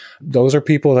crimes. Those are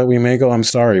people that we may go, I'm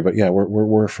sorry, but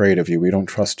we're afraid of you. We don't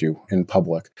trust you in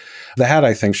public. That,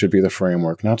 I think, should be the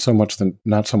framework, not so much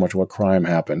what crime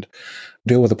happened.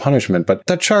 Deal with the punishment. But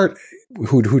that chart,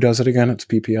 who does it again? It's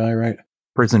PPI, right?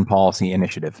 Prison Policy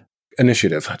Initiative.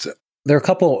 That's it. There are a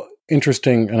couple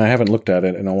interesting, and I haven't looked at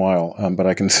it in a while, but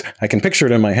I can picture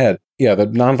it in my head. Yeah, the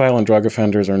nonviolent drug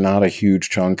offenders are not a huge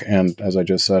chunk, and as I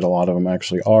just said, a lot of them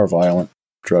actually are violent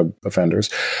drug offenders.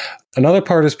 Another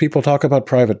part is people talk about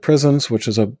private prisons, which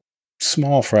is a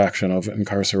small fraction of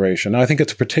incarceration. I think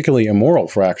it's a particularly immoral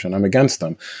fraction. I'm against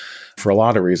them for a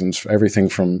lot of reasons, everything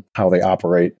from how they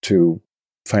operate to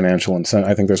financial incentive.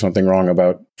 I think there's something wrong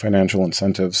about financial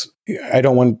incentives. I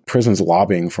don't want prisons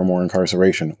lobbying for more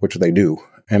incarceration, which they do,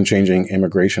 and changing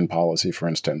immigration policy, for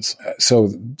instance.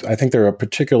 So I think they're a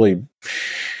particularly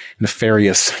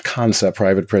nefarious concept,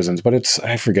 private prisons, but it's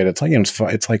like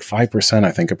 5%,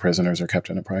 I think, of prisoners are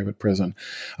kept in a private prison.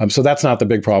 So that's not the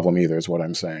big problem either, is what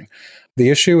I'm saying.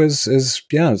 The issue is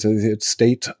it's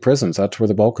state prisons. That's where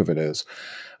the bulk of it is.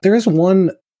 There is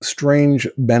one strange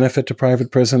benefit to private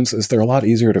prisons, is they're a lot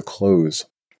easier to close.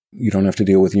 You don't have to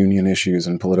deal with union issues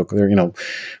and political,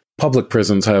 public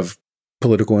prisons have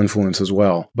political influence as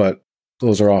well, but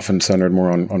those are often centered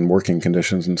more on working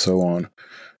conditions and so on.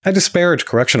 I disparage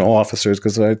correctional officers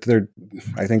because I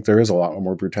think there is a lot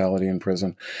more brutality in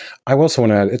prison. I also want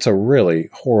to add, it's a really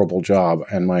horrible job,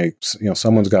 and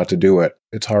someone's got to do it.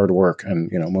 It's hard work,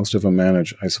 and most of them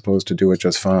manage, I suppose, to do it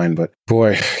just fine. But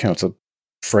boy, it's a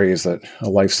phrase that a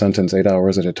life sentence, 8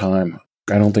 hours at a time.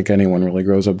 I don't think anyone really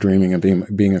grows up dreaming of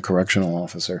being a correctional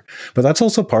officer. But that's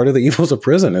also part of the evils of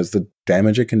prison, is the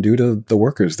damage it can do to the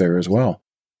workers there as well.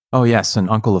 Oh, yes. An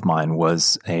uncle of mine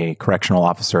was a correctional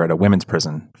officer at a women's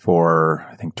prison for,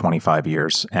 I think, 25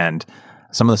 years. And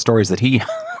some of the stories that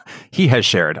he has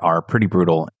shared are pretty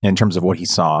brutal in terms of what he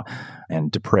saw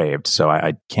and depraved. So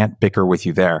I can't bicker with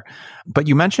you there. But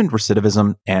you mentioned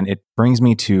recidivism, and it brings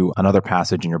me to another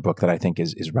passage in your book that I think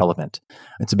is relevant.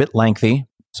 It's a bit lengthy,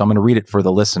 so I'm going to read it for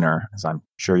the listener, as I'm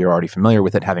sure you're already familiar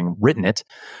with it, having written it.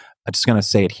 I'm just going to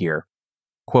say it here.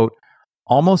 Quote,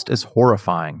 "Almost as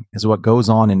horrifying as what goes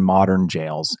on in modern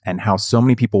jails and how so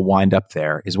many people wind up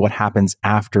there is what happens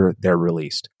after they're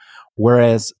released.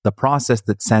 Whereas the process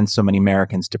that sends so many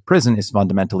Americans to prison is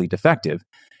fundamentally defective,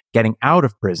 getting out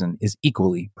of prison is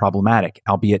equally problematic,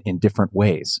 albeit in different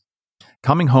ways.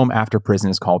 Coming home after prison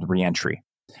is called reentry,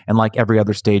 and like every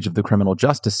other stage of the criminal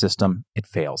justice system, it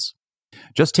fails.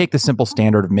 Just take the simple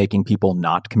standard of making people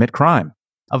not commit crime.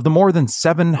 Of the more than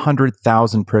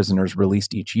 700,000 prisoners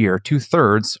released each year,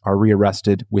 2/3 are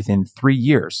rearrested within 3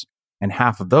 years, and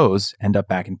half of those end up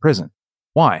back in prison.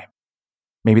 Why?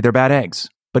 Maybe they're bad eggs,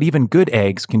 but even good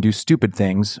eggs can do stupid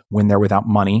things when they're without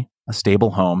money, a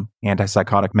stable home,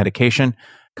 antipsychotic medication,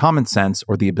 common sense,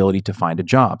 or the ability to find a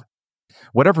job.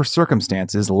 Whatever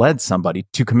circumstances led somebody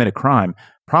to commit a crime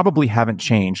probably haven't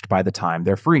changed by the time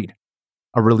they're freed.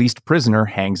 A released prisoner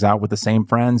hangs out with the same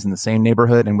friends in the same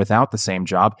neighborhood and without the same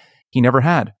job he never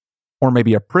had. Or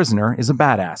maybe a prisoner is a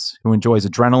badass who enjoys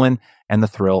adrenaline and the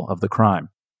thrill of the crime.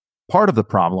 Part of the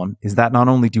problem is that not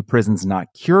only do prisons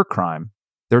not cure crime,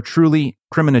 they're truly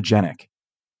criminogenic.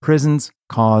 Prisons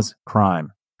cause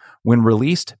crime. When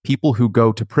released, people who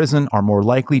go to prison are more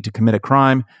likely to commit a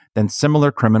crime than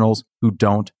similar criminals who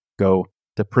don't go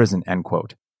to prison," end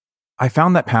quote. I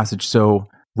found that passage so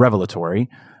revelatory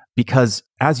because,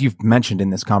 as you've mentioned in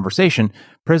this conversation,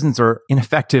 prisons are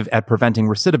ineffective at preventing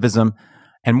recidivism,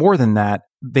 And more than that,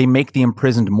 they make the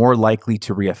imprisoned more likely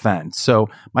to reoffend. So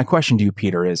my question to you,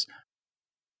 Peter, is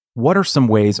what are some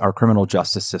ways our criminal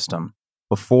justice system,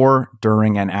 before,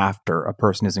 during, and after a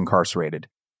person is incarcerated,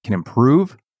 can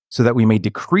improve so that we may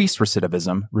decrease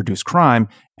recidivism, reduce crime,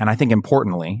 and I think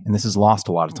importantly, and this is lost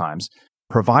a lot of times,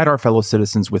 provide our fellow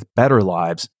citizens with better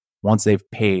lives once they've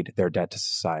paid their debt to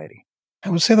society? I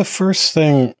would say the first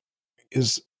thing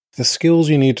is the skills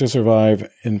you need to survive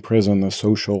in prison, the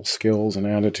social skills and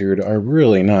attitude, are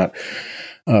really not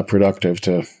productive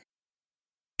to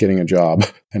getting a job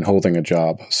and holding a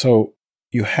job. So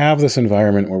you have this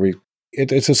environment where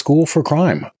it's a school for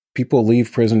crime. People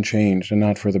leave prison changed and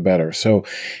not for the better. So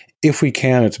if we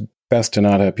can, it's best to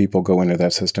not have people go into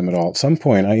that system at all. At some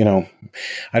point,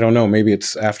 I don't know, maybe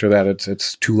it's after that,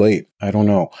 it's too late. I don't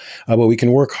know. But we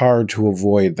can work hard to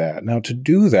avoid that. Now, to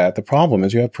do that, the problem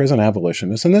is you have prison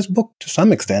abolitionists, and this book, to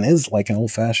some extent, is like an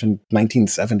old-fashioned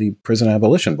 1970 prison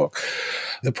abolition book.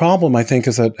 The problem, I think,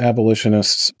 is that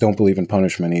abolitionists don't believe in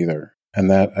punishment either, and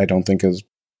that I don't think is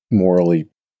morally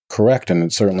correct, and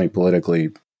it's certainly politically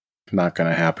not going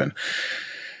to happen.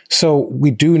 So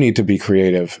we do need to be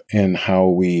creative in how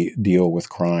we deal with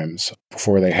crimes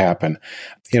before they happen.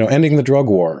 Ending the drug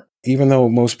war. Even though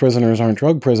most prisoners aren't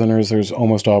drug prisoners, there's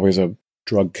almost always a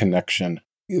drug connection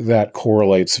that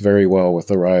correlates very well with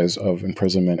the rise of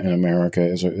imprisonment in America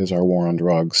is our war on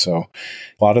drugs. So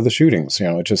a lot of the shootings,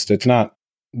 it's not,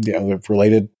 they're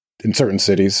related in certain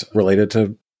cities, related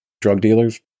to drug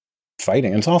dealers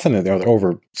fighting. And it's often they're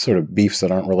over sort of beefs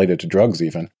that aren't related to drugs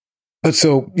even. But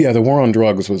so, the war on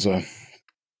drugs was a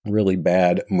really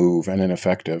bad move and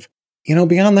ineffective.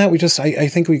 Beyond that, I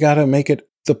think we got to make it,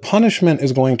 the punishment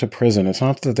is going to prison. It's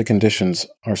not that the conditions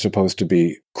are supposed to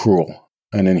be cruel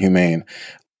and inhumane.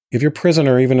 If you're a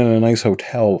prisoner, even in a nice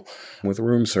hotel with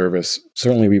room service,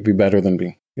 certainly would be better than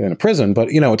being in a prison. But,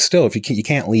 it's still, if you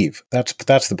can't leave, that's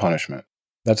the punishment.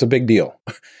 That's a big deal.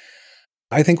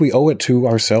 I think we owe it to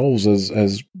ourselves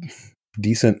as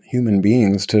decent human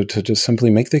beings to just simply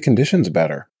make the conditions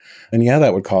better. And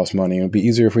that would cost money. It would be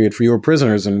easier if we had fewer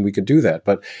prisoners and we could do that.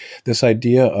 But this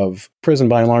idea of prison,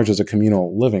 by and large, is a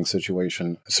communal living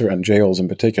situation, certain jails in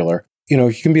particular.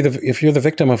 You can be if you're the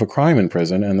victim of a crime in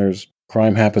prison and there's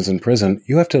crime happens in prison,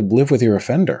 you have to live with your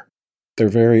offender. They're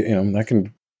very, that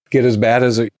can get as bad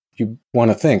as you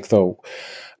want to think, though.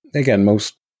 Again,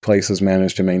 most places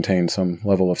manage to maintain some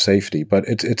level of safety, but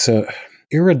it's a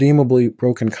irredeemably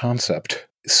broken concept.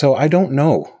 So I don't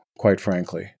know, quite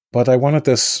frankly, but I wanted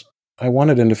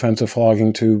in defense of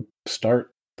flogging to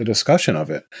start the discussion of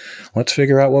it. Let's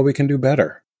figure out what we can do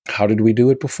better. How did we do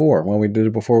it before? Well, we did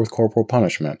it before with corporal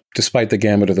punishment. Despite the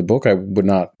gambit of the book, I would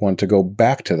not want to go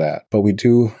back to that, but we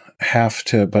do have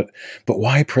to, but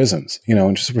why prisons?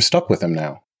 And just we're stuck with them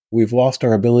now. We've lost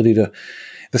our ability to,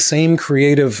 the same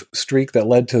creative streak that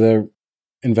led to the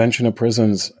invention of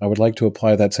prisons, I would like to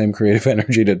apply that same creative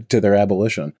energy to their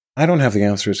abolition. I don't have the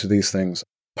answers to these things.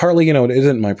 Partly, it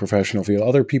isn't my professional field.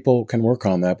 Other people can work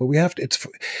on that, but we have to,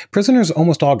 prisoners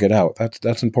almost all get out.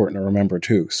 That's important to remember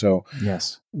too. So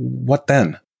yes, what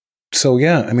then? So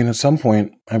at some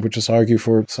point I would just argue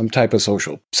for some type of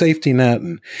social safety net.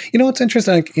 And, it's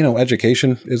interesting,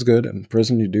 education is good. In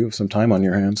prison, you do have some time on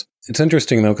your hands. It's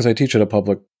interesting though, because I teach at a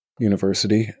public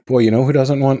university. Boy, who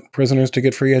doesn't want prisoners to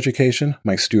get free education?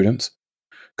 My students,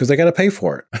 because they got to pay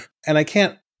for it. And I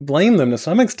can't blame them to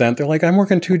some extent. They're like, I'm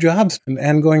working 2 jobs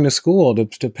and going to school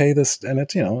to pay this. And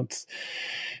it's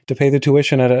to pay the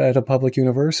tuition at a public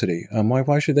university.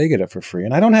 Why should they get it for free?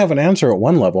 And I don't have an answer at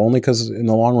one level, only because in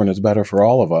the long run, it's better for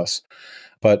all of us.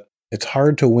 But it's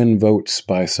hard to win votes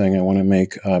by saying, I want to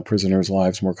make prisoners'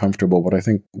 lives more comfortable. But I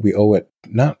think we owe it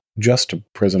not just to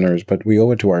prisoners, but we owe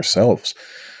it to ourselves.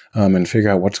 And figure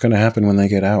out what's going to happen when they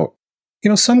get out.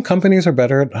 Some companies are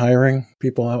better at hiring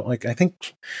people out. Like I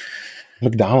think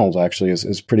McDonald's actually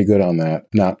is pretty good on that,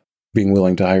 not being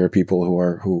willing to hire people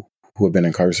who have been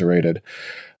incarcerated.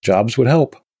 Jobs would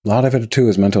help. A lot of it too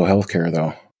is mental health care,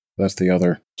 though. That's the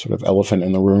other sort of elephant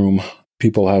in the room.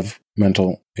 People have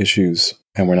mental issues,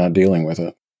 and we're not dealing with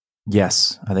it.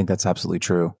 Yes, I think that's absolutely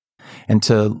true. And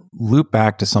to loop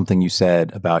back to something you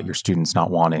said about your students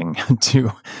not wanting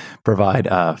to provide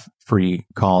free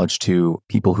college to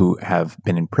people who have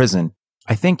been in prison,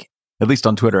 I think, at least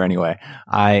on Twitter anyway,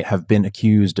 I have been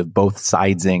accused of both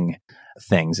sidesing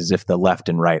things as if the left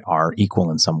and right are equal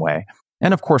in some way.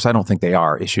 And of course, I don't think they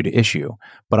are issue to issue.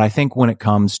 But I think when it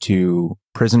comes to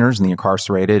prisoners and the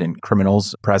incarcerated and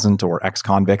criminals present or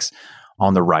ex-convicts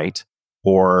on the right,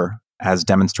 or as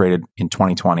demonstrated in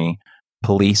 2020,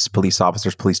 police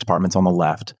officers, police departments on the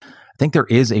left, I think there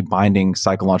is a binding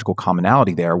psychological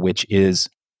commonality there, which is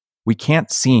we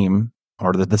can't seem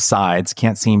or the sides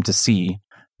can't seem to see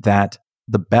that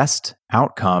the best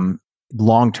outcome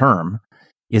long term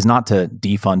is not to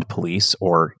defund police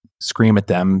or scream at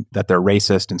them that they're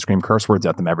racist and scream curse words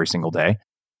at them every single day.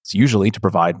 It's usually to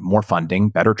provide more funding,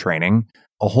 better training,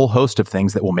 a whole host of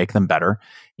things that will make them better,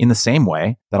 in the same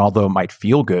way that although it might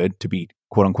feel good to be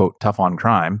quote unquote tough on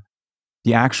crime,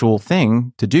 the actual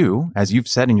thing to do, as you've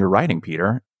said in your writing,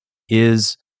 Peter,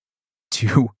 is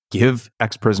to give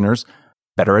ex-prisoners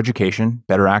better education,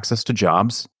 better access to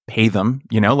jobs, pay them,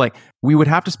 like we would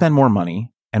have to spend more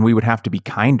money and we would have to be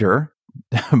kinder,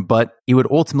 but it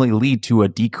would ultimately lead to a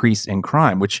decrease in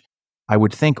crime, which I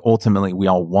would think ultimately we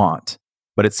all want.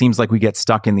 But it seems like we get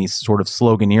stuck in these sort of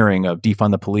sloganeering of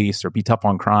defund the police or be tough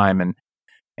on crime, and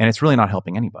it's really not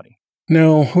helping anybody.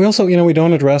 No, we also, we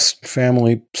don't address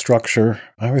family structure.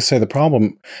 I always say the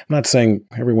problem, I'm not saying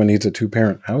everyone needs a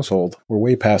 2-parent household. We're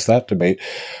way past that debate.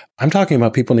 I'm talking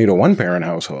about people need a 1-parent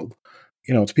household.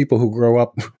 It's people who grow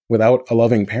up without a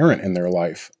loving parent in their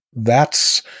life.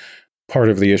 That's part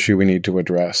of the issue we need to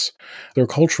address. There are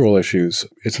cultural issues.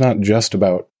 It's not just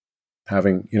about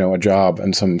having, a job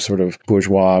and some sort of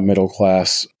bourgeois middle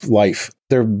class life.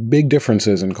 There are big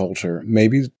differences in culture.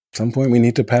 Maybe at some point we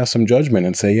need to pass some judgment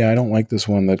and say, yeah, I don't like this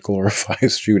one that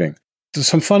glorifies shooting. There's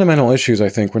some fundamental issues, I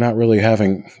think. We're not really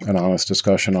having an honest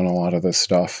discussion on a lot of this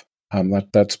stuff.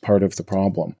 That's part of the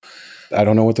problem. I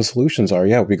don't know what the solutions are.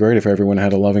 Yeah, it would be great if everyone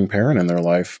had a loving parent in their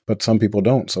life, but some people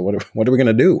don't. So what are we going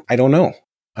to do? I don't know.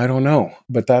 But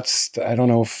I don't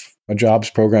know if a jobs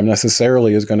program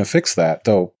necessarily is going to fix that,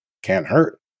 though can't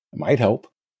hurt. It might help.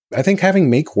 I think having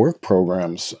make work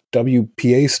programs,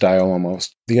 WPA style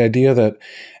almost, the idea that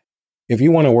if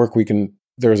you want to work,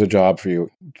 there's a job for you.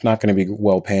 It's not going to be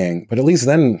well paying, but at least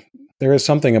then there is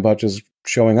something about just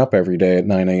showing up every day at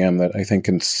 9 a.m. that I think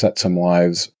can set some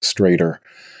lives straighter.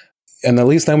 And at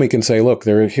least then we can say, look,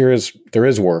 there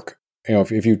is work.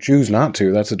 If you choose not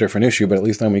to, that's a different issue, but at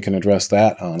least then we can address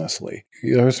that honestly.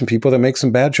 There are some people that make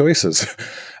some bad choices.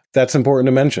 That's important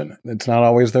to mention. It's not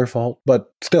always their fault,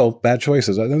 but still bad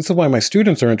choices. And this is why my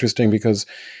students are interesting, because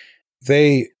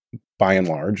they, by and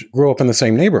large, grew up in the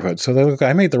same neighborhood. So they look,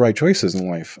 I made the right choices in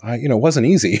life. It wasn't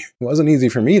easy. It wasn't easy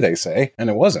for me, they say, and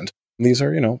it wasn't. These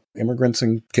are, immigrants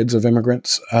and kids of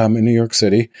immigrants in New York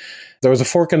City. There was a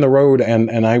fork in the road,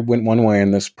 and I went one way,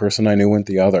 and this person I knew went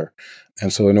the other.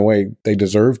 And so in a way, they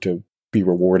deserve to be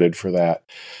rewarded for that.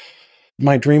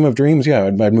 My dream of dreams, yeah,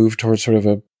 I'd move towards sort of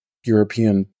a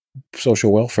European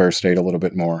social welfare state a little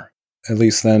bit more. At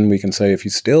least then we can say if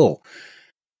you still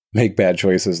make bad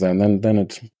choices, then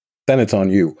it's on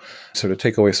you. So to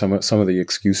take away some of the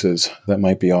excuses that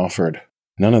might be offered.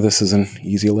 None of this is an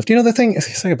easy lift. The thing is,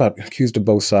 you say about accused of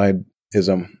both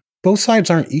sidism, both sides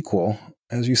aren't equal,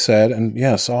 as you said, and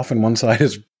yes, often one side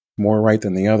is more right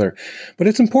than the other. But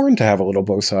it's important to have a little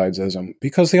both sidesism,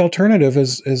 because the alternative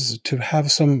is to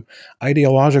have some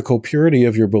ideological purity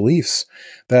of your beliefs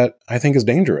that I think is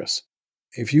dangerous.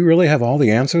 If you really have all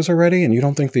the answers already and you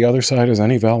don't think the other side has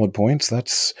any valid points,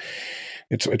 it's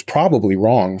probably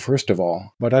wrong, first of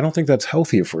all. But I don't think that's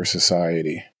healthy for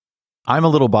society. I'm a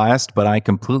little biased, but I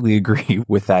completely agree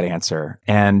with that answer.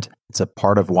 And it's a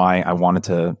part of why I wanted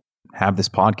to have this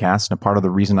podcast, and a part of the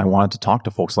reason I wanted to talk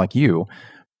to folks like you.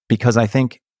 Because I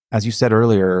think, as you said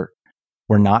earlier,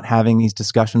 we're not having these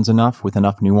discussions enough with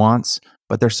enough nuance,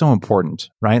 but they're so important,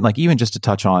 right? Like even just to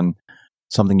touch on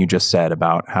something you just said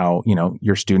about how,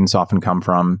 your students often come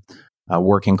from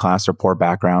working class or poor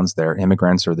backgrounds. They're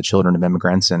immigrants or the children of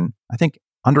immigrants. And I think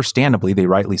understandably, they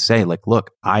rightly say, like,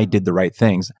 look, I did the right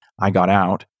things. I got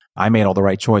out. I made all the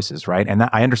right choices, right? And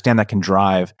I understand that can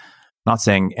drive, not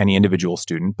saying any individual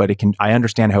student, but I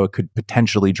understand how it could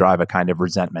potentially drive a kind of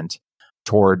resentment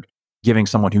toward giving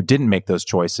someone who didn't make those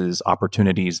choices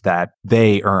opportunities that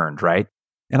they earned, right?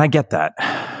 And I get that.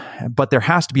 But there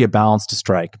has to be a balance to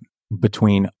strike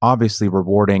between obviously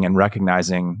rewarding and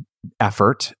recognizing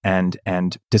effort and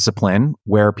discipline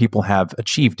where people have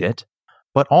achieved it,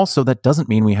 but also that doesn't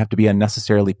mean we have to be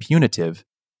unnecessarily punitive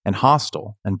and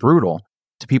hostile and brutal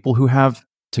to people who have,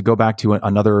 to go back to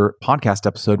another podcast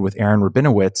episode with Aaron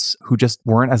Rabinowitz, who just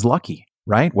weren't as lucky,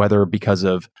 right? Whether because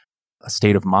of a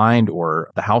state of mind or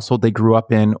the household they grew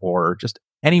up in, or just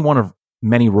any one of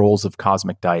many rolls of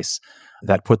cosmic dice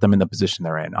that put them in the position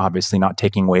they're in. Obviously not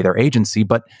taking away their agency,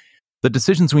 but the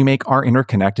decisions we make are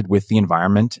interconnected with the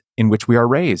environment in which we are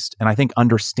raised. And I think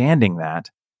understanding that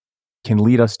can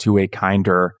lead us to a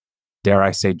kinder, dare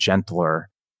I say, gentler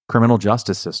criminal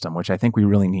justice system, which I think we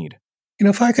really need.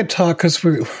 If I could talk, because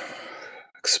we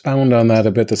expound on that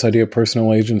a bit, this idea of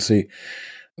personal agency,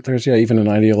 there's even an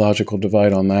ideological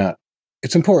divide on that.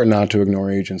 It's important not to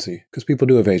ignore agency because people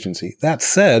do have agency. That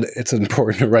said, it's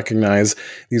important to recognize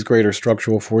these greater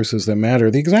structural forces that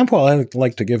matter. The example I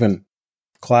like to give in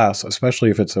class, especially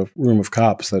if it's a room of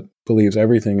cops that believes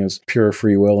everything is pure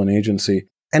free will and agency.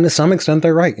 And to some extent,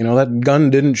 they're right. That gun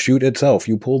didn't shoot itself.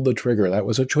 You pulled the trigger. That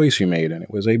was a choice you made, and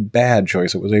it was a bad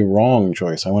choice. It was a wrong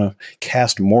choice. I want to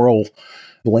cast moral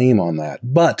blame on that.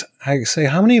 But I say,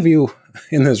 how many of you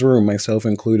in this room, myself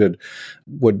included,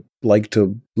 would like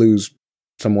to lose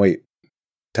some weight,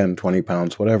 10, 20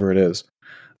 pounds, whatever it is?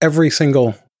 Every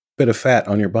single bit of fat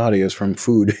on your body is from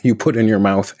food you put in your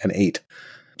mouth and ate.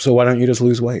 So why don't you just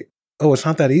lose weight? Oh, it's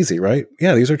not that easy, right?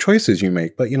 Yeah, these are choices you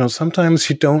make. But, sometimes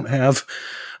you don't have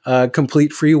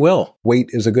complete free will. Weight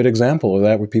is a good example of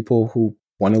that, with people who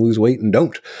want to lose weight and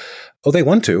don't. Oh, they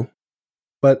want to,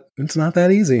 but it's not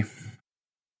that easy.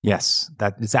 Yes,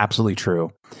 that is absolutely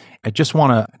true. I just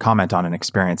want to comment on an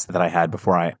experience that I had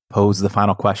before I pose the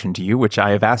final question to you, which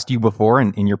I have asked you before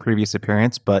in your previous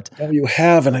appearance, but... Oh, you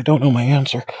have, and I don't know my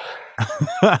answer.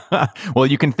 Well,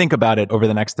 you can think about it over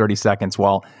the next 30 seconds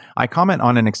while I comment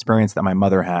on an experience that my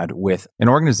mother had with an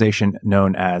organization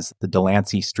known as the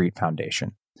Delancey Street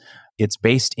Foundation. It's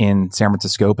based in San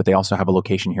Francisco, but they also have a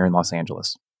location here in Los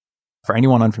Angeles. For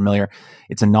anyone unfamiliar,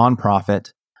 it's a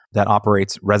nonprofit that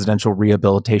operates residential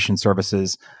rehabilitation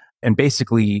services and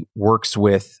basically works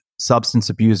with substance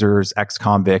abusers,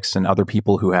 ex-convicts, and other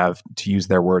people who have, to use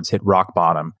their words, hit rock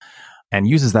bottom, and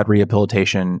uses that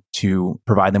rehabilitation to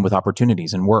provide them with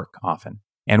opportunities and work often.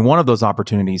 And one of those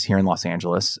opportunities here in Los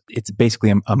Angeles, it's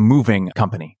basically a moving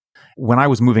company. When I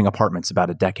was moving apartments about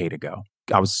a decade ago,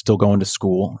 I was still going to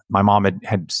school. My mom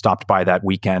had stopped by that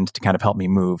weekend to kind of help me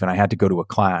move, and I had to go to a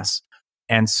class.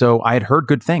 And so I had heard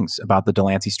good things about the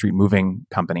Delancey Street Moving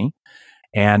Company.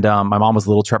 And my mom was a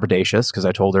little trepidatious because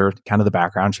I told her kind of the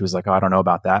background. She was like, oh, I don't know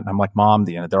about that. And I'm like, Mom,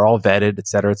 they're all vetted, et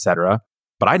cetera, et cetera.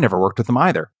 But I'd never worked with them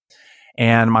either.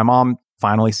 And my mom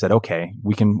finally said, okay,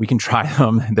 we can try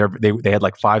them. They had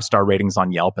like 5-star ratings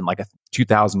on Yelp and like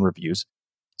 2,000 reviews.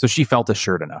 So she felt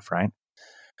assured enough, right?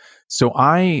 So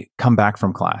I come back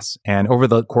from class, and over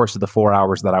the course of the 4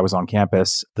 hours that I was on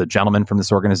campus, the gentleman from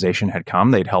this organization had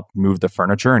come. They'd helped move the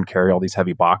furniture and carry all these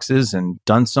heavy boxes and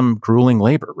done some grueling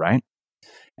labor, right?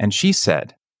 And she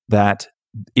said that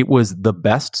it was the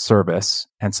best service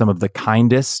and some of the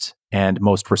kindest and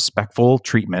most respectful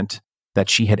treatment that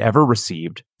she had ever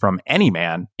received from any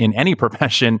man in any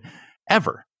profession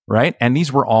ever, right? And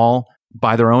these were all,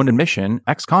 by their own admission,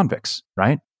 ex-convicts,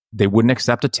 right? They wouldn't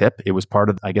accept a tip. It was part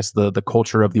of, I guess, the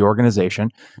culture of the organization,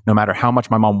 no matter how much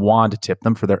my mom wanted to tip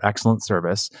them for their excellent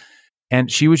service.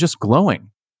 And she was just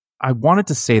glowing. I wanted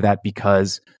to say that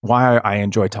because why I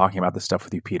enjoy talking about this stuff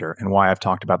with you, Peter, and why I've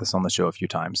talked about this on the show a few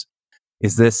times,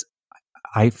 is this: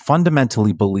 I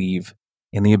fundamentally believe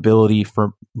in the ability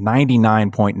for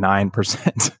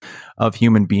 99.9% of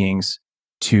human beings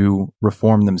to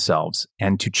reform themselves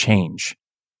and to change.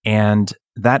 And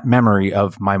that memory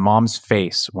of my mom's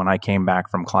face when I came back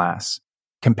from class,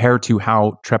 compared to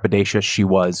how trepidatious she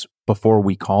was before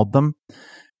we called them,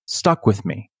 stuck with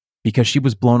me because she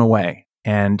was blown away.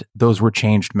 And those were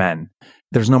changed men.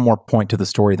 There's no more point to the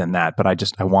story than that, but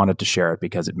I wanted to share it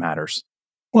because it matters.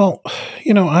 Well,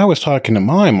 I was talking to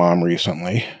my mom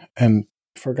recently and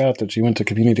forgot that she went to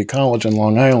community college in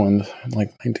Long Island in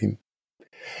like in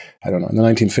the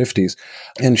 1950s.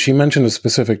 And she mentioned a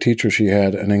specific teacher she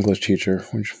had, an English teacher,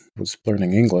 which was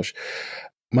learning English.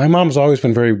 My mom's always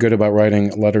been very good about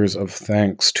writing letters of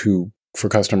thanks for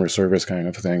customer service kind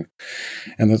of thing.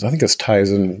 And I think this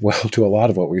ties in well to a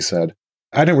lot of what we said.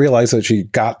 I didn't realize that she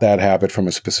got that habit from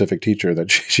a specific teacher that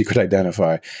she could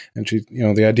identify. And she,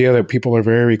 the idea that people are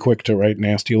very quick to write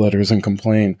nasty letters and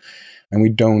complain, and we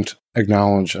don't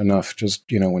acknowledge enough just,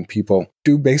 when people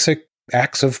do basic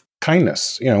acts of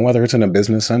kindness, whether it's in a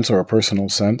business sense or a personal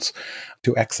sense,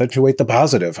 to accentuate the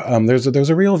positive. There's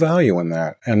a real value in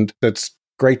that. And it's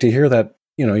great to hear that,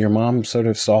 your mom sort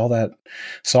of saw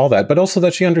that, but also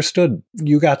that she understood.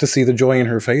 You got to see the joy in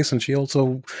her face, and she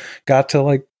also got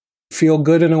to feel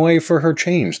good in a way for her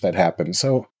change that happened.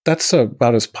 So that's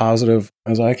about as positive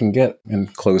as I can get in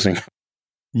closing.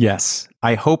 Yes,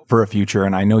 I hope for a future,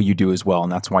 and I know you do as well,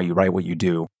 and that's why you write what you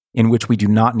do, in which we do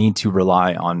not need to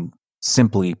rely on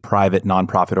simply private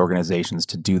nonprofit organizations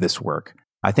to do this work.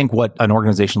 I think what an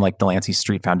organization like Delancey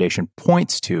Street Foundation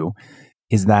points to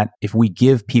is that if we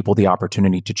give people the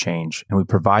opportunity to change and we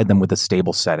provide them with a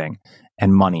stable setting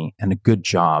and money and a good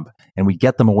job, and we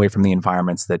get them away from the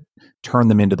environments that turn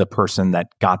them into the person that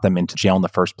got them into jail in the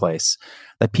first place,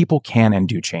 that people can and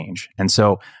do change. And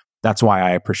so that's why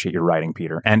I appreciate your writing,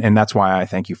 Peter. And that's why I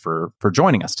thank you for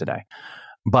joining us today.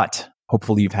 But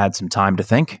Hopefully you've had some time to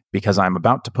think, because I'm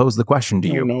about to pose the question to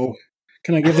you. No.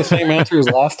 Can I give the same answer as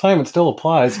last time? It still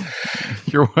applies.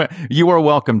 You are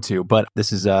welcome to, but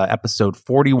this is episode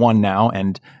 41 now,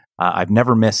 and I've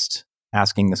never missed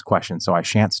asking this question, so I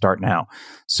shan't start now.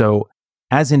 So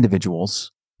as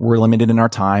individuals, we're limited in our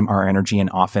time, our energy, and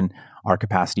often our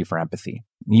capacity for empathy.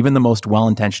 Even the most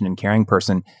well-intentioned and caring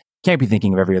person can't be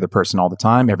thinking of every other person all the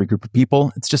time, every group of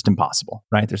people. It's just impossible,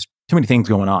 right? There's too many things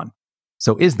going on.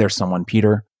 So is there someone,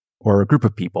 Peter, or a group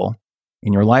of people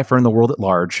in your life or in the world at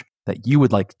large that you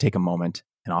would like to take a moment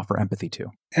and offer empathy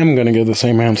to? I'm going to give the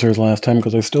same answer as last time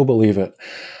because I still believe it.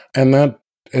 And that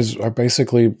are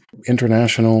basically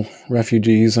international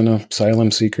refugees and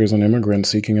asylum seekers and immigrants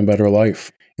seeking a better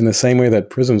life. In the same way that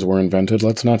prisons were invented,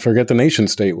 let's not forget the nation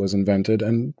state was invented,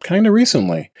 and kind of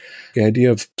recently. The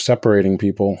idea of separating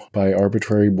people by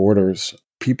arbitrary borders.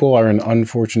 People are in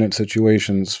unfortunate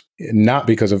situations, not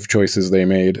because of choices they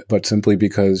made, but simply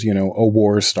because, a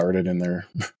war started in their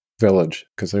village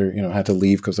because they're, had to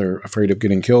leave because they're afraid of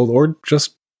getting killed or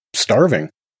just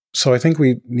starving. So I think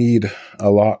we need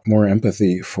a lot more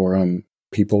empathy for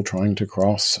people trying to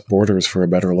cross borders for a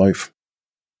better life.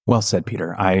 Well said,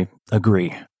 Peter. I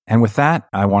agree. And with that,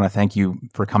 I want to thank you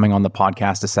for coming on the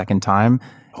podcast a second time.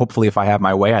 Hopefully, if I have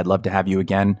my way, I'd love to have you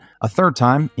again a third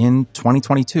time in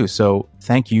 2022. So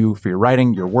thank you for your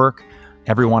writing, your work.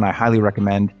 Everyone, I highly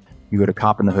recommend you go to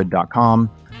copinthehood.com,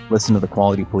 listen to the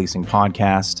Quality Policing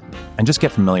podcast, and just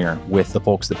get familiar with the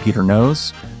folks that Peter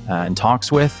knows and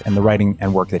talks with and the writing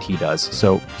and work that he does.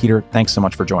 So, Peter, thanks so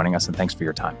much for joining us, and thanks for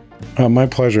your time. My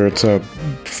pleasure. It's a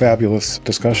fabulous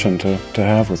discussion to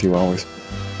have with you always.